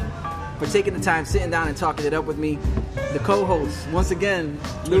 Fanor, for taking the time, sitting down and talking it up with me. The co-hosts, once again,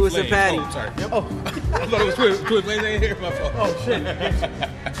 Twin Lewis Flames. and Patty. Oh, sorry. I thought it was Twin Flames. I ain't here. My fault. Oh shit!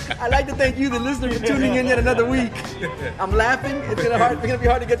 I'd like to thank you, the listener, for tuning in yet another week. I'm laughing. It's gonna be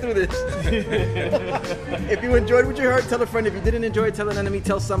hard to get through this. If you enjoyed what you heard, tell a friend. If you didn't enjoy it, tell an enemy.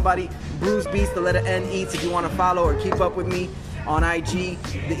 Tell somebody. Bruce Beats, the letter N Eats. If you want to follow or keep up with me on IG,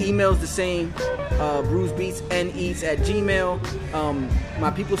 the email's the same. brucebeatsneats@gmail. My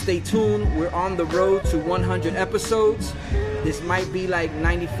people, stay tuned. We're on the road to 100 episodes. This might be like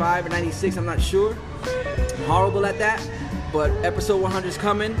 95 or 96, I'm not sure. I'm horrible at that, but episode 100 is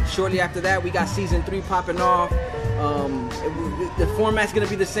coming. Shortly after that, we got season 3 popping off. The format's gonna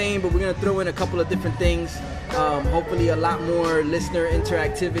be the same, but we're gonna throw in a couple of different things. Hopefully a lot more listener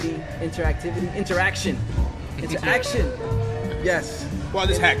interaction. Yes. Well,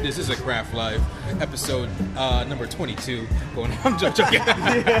 just hack this. This is a Craft Live episode number 22. Going on, I'm joking.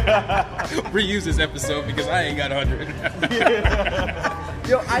 Reuse this episode because I ain't got 100.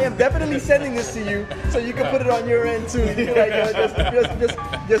 Yo, I am definitely sending this to you so you can put it on your end too. You can, like,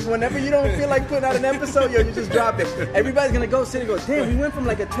 just whenever you don't feel like putting out an episode, you just drop it. Everybody's gonna go sit and go, damn, we went from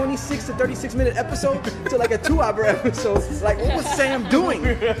like a 26 to 36 minute episode to like a 2-hour episode. Like, what was Sam doing?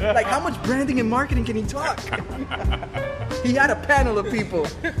 Like, how much branding and marketing can he talk? He had a panel of people.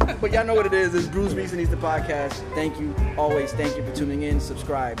 But y'all know what it is. It's Bruce Beats and Eats the podcast. Thank you. Always thank you for tuning in.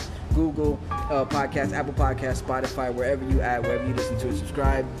 Subscribe. Google Podcast, Apple Podcast, Spotify, wherever you listen to it.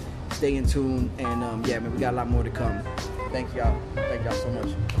 Subscribe. Stay in tune. And yeah, man, we got a lot more to come. Thank y'all. Thank y'all so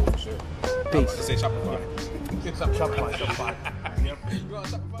much. For sure. Peace. Say Shopify. Shopify. You want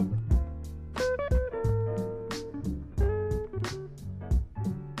Shopify?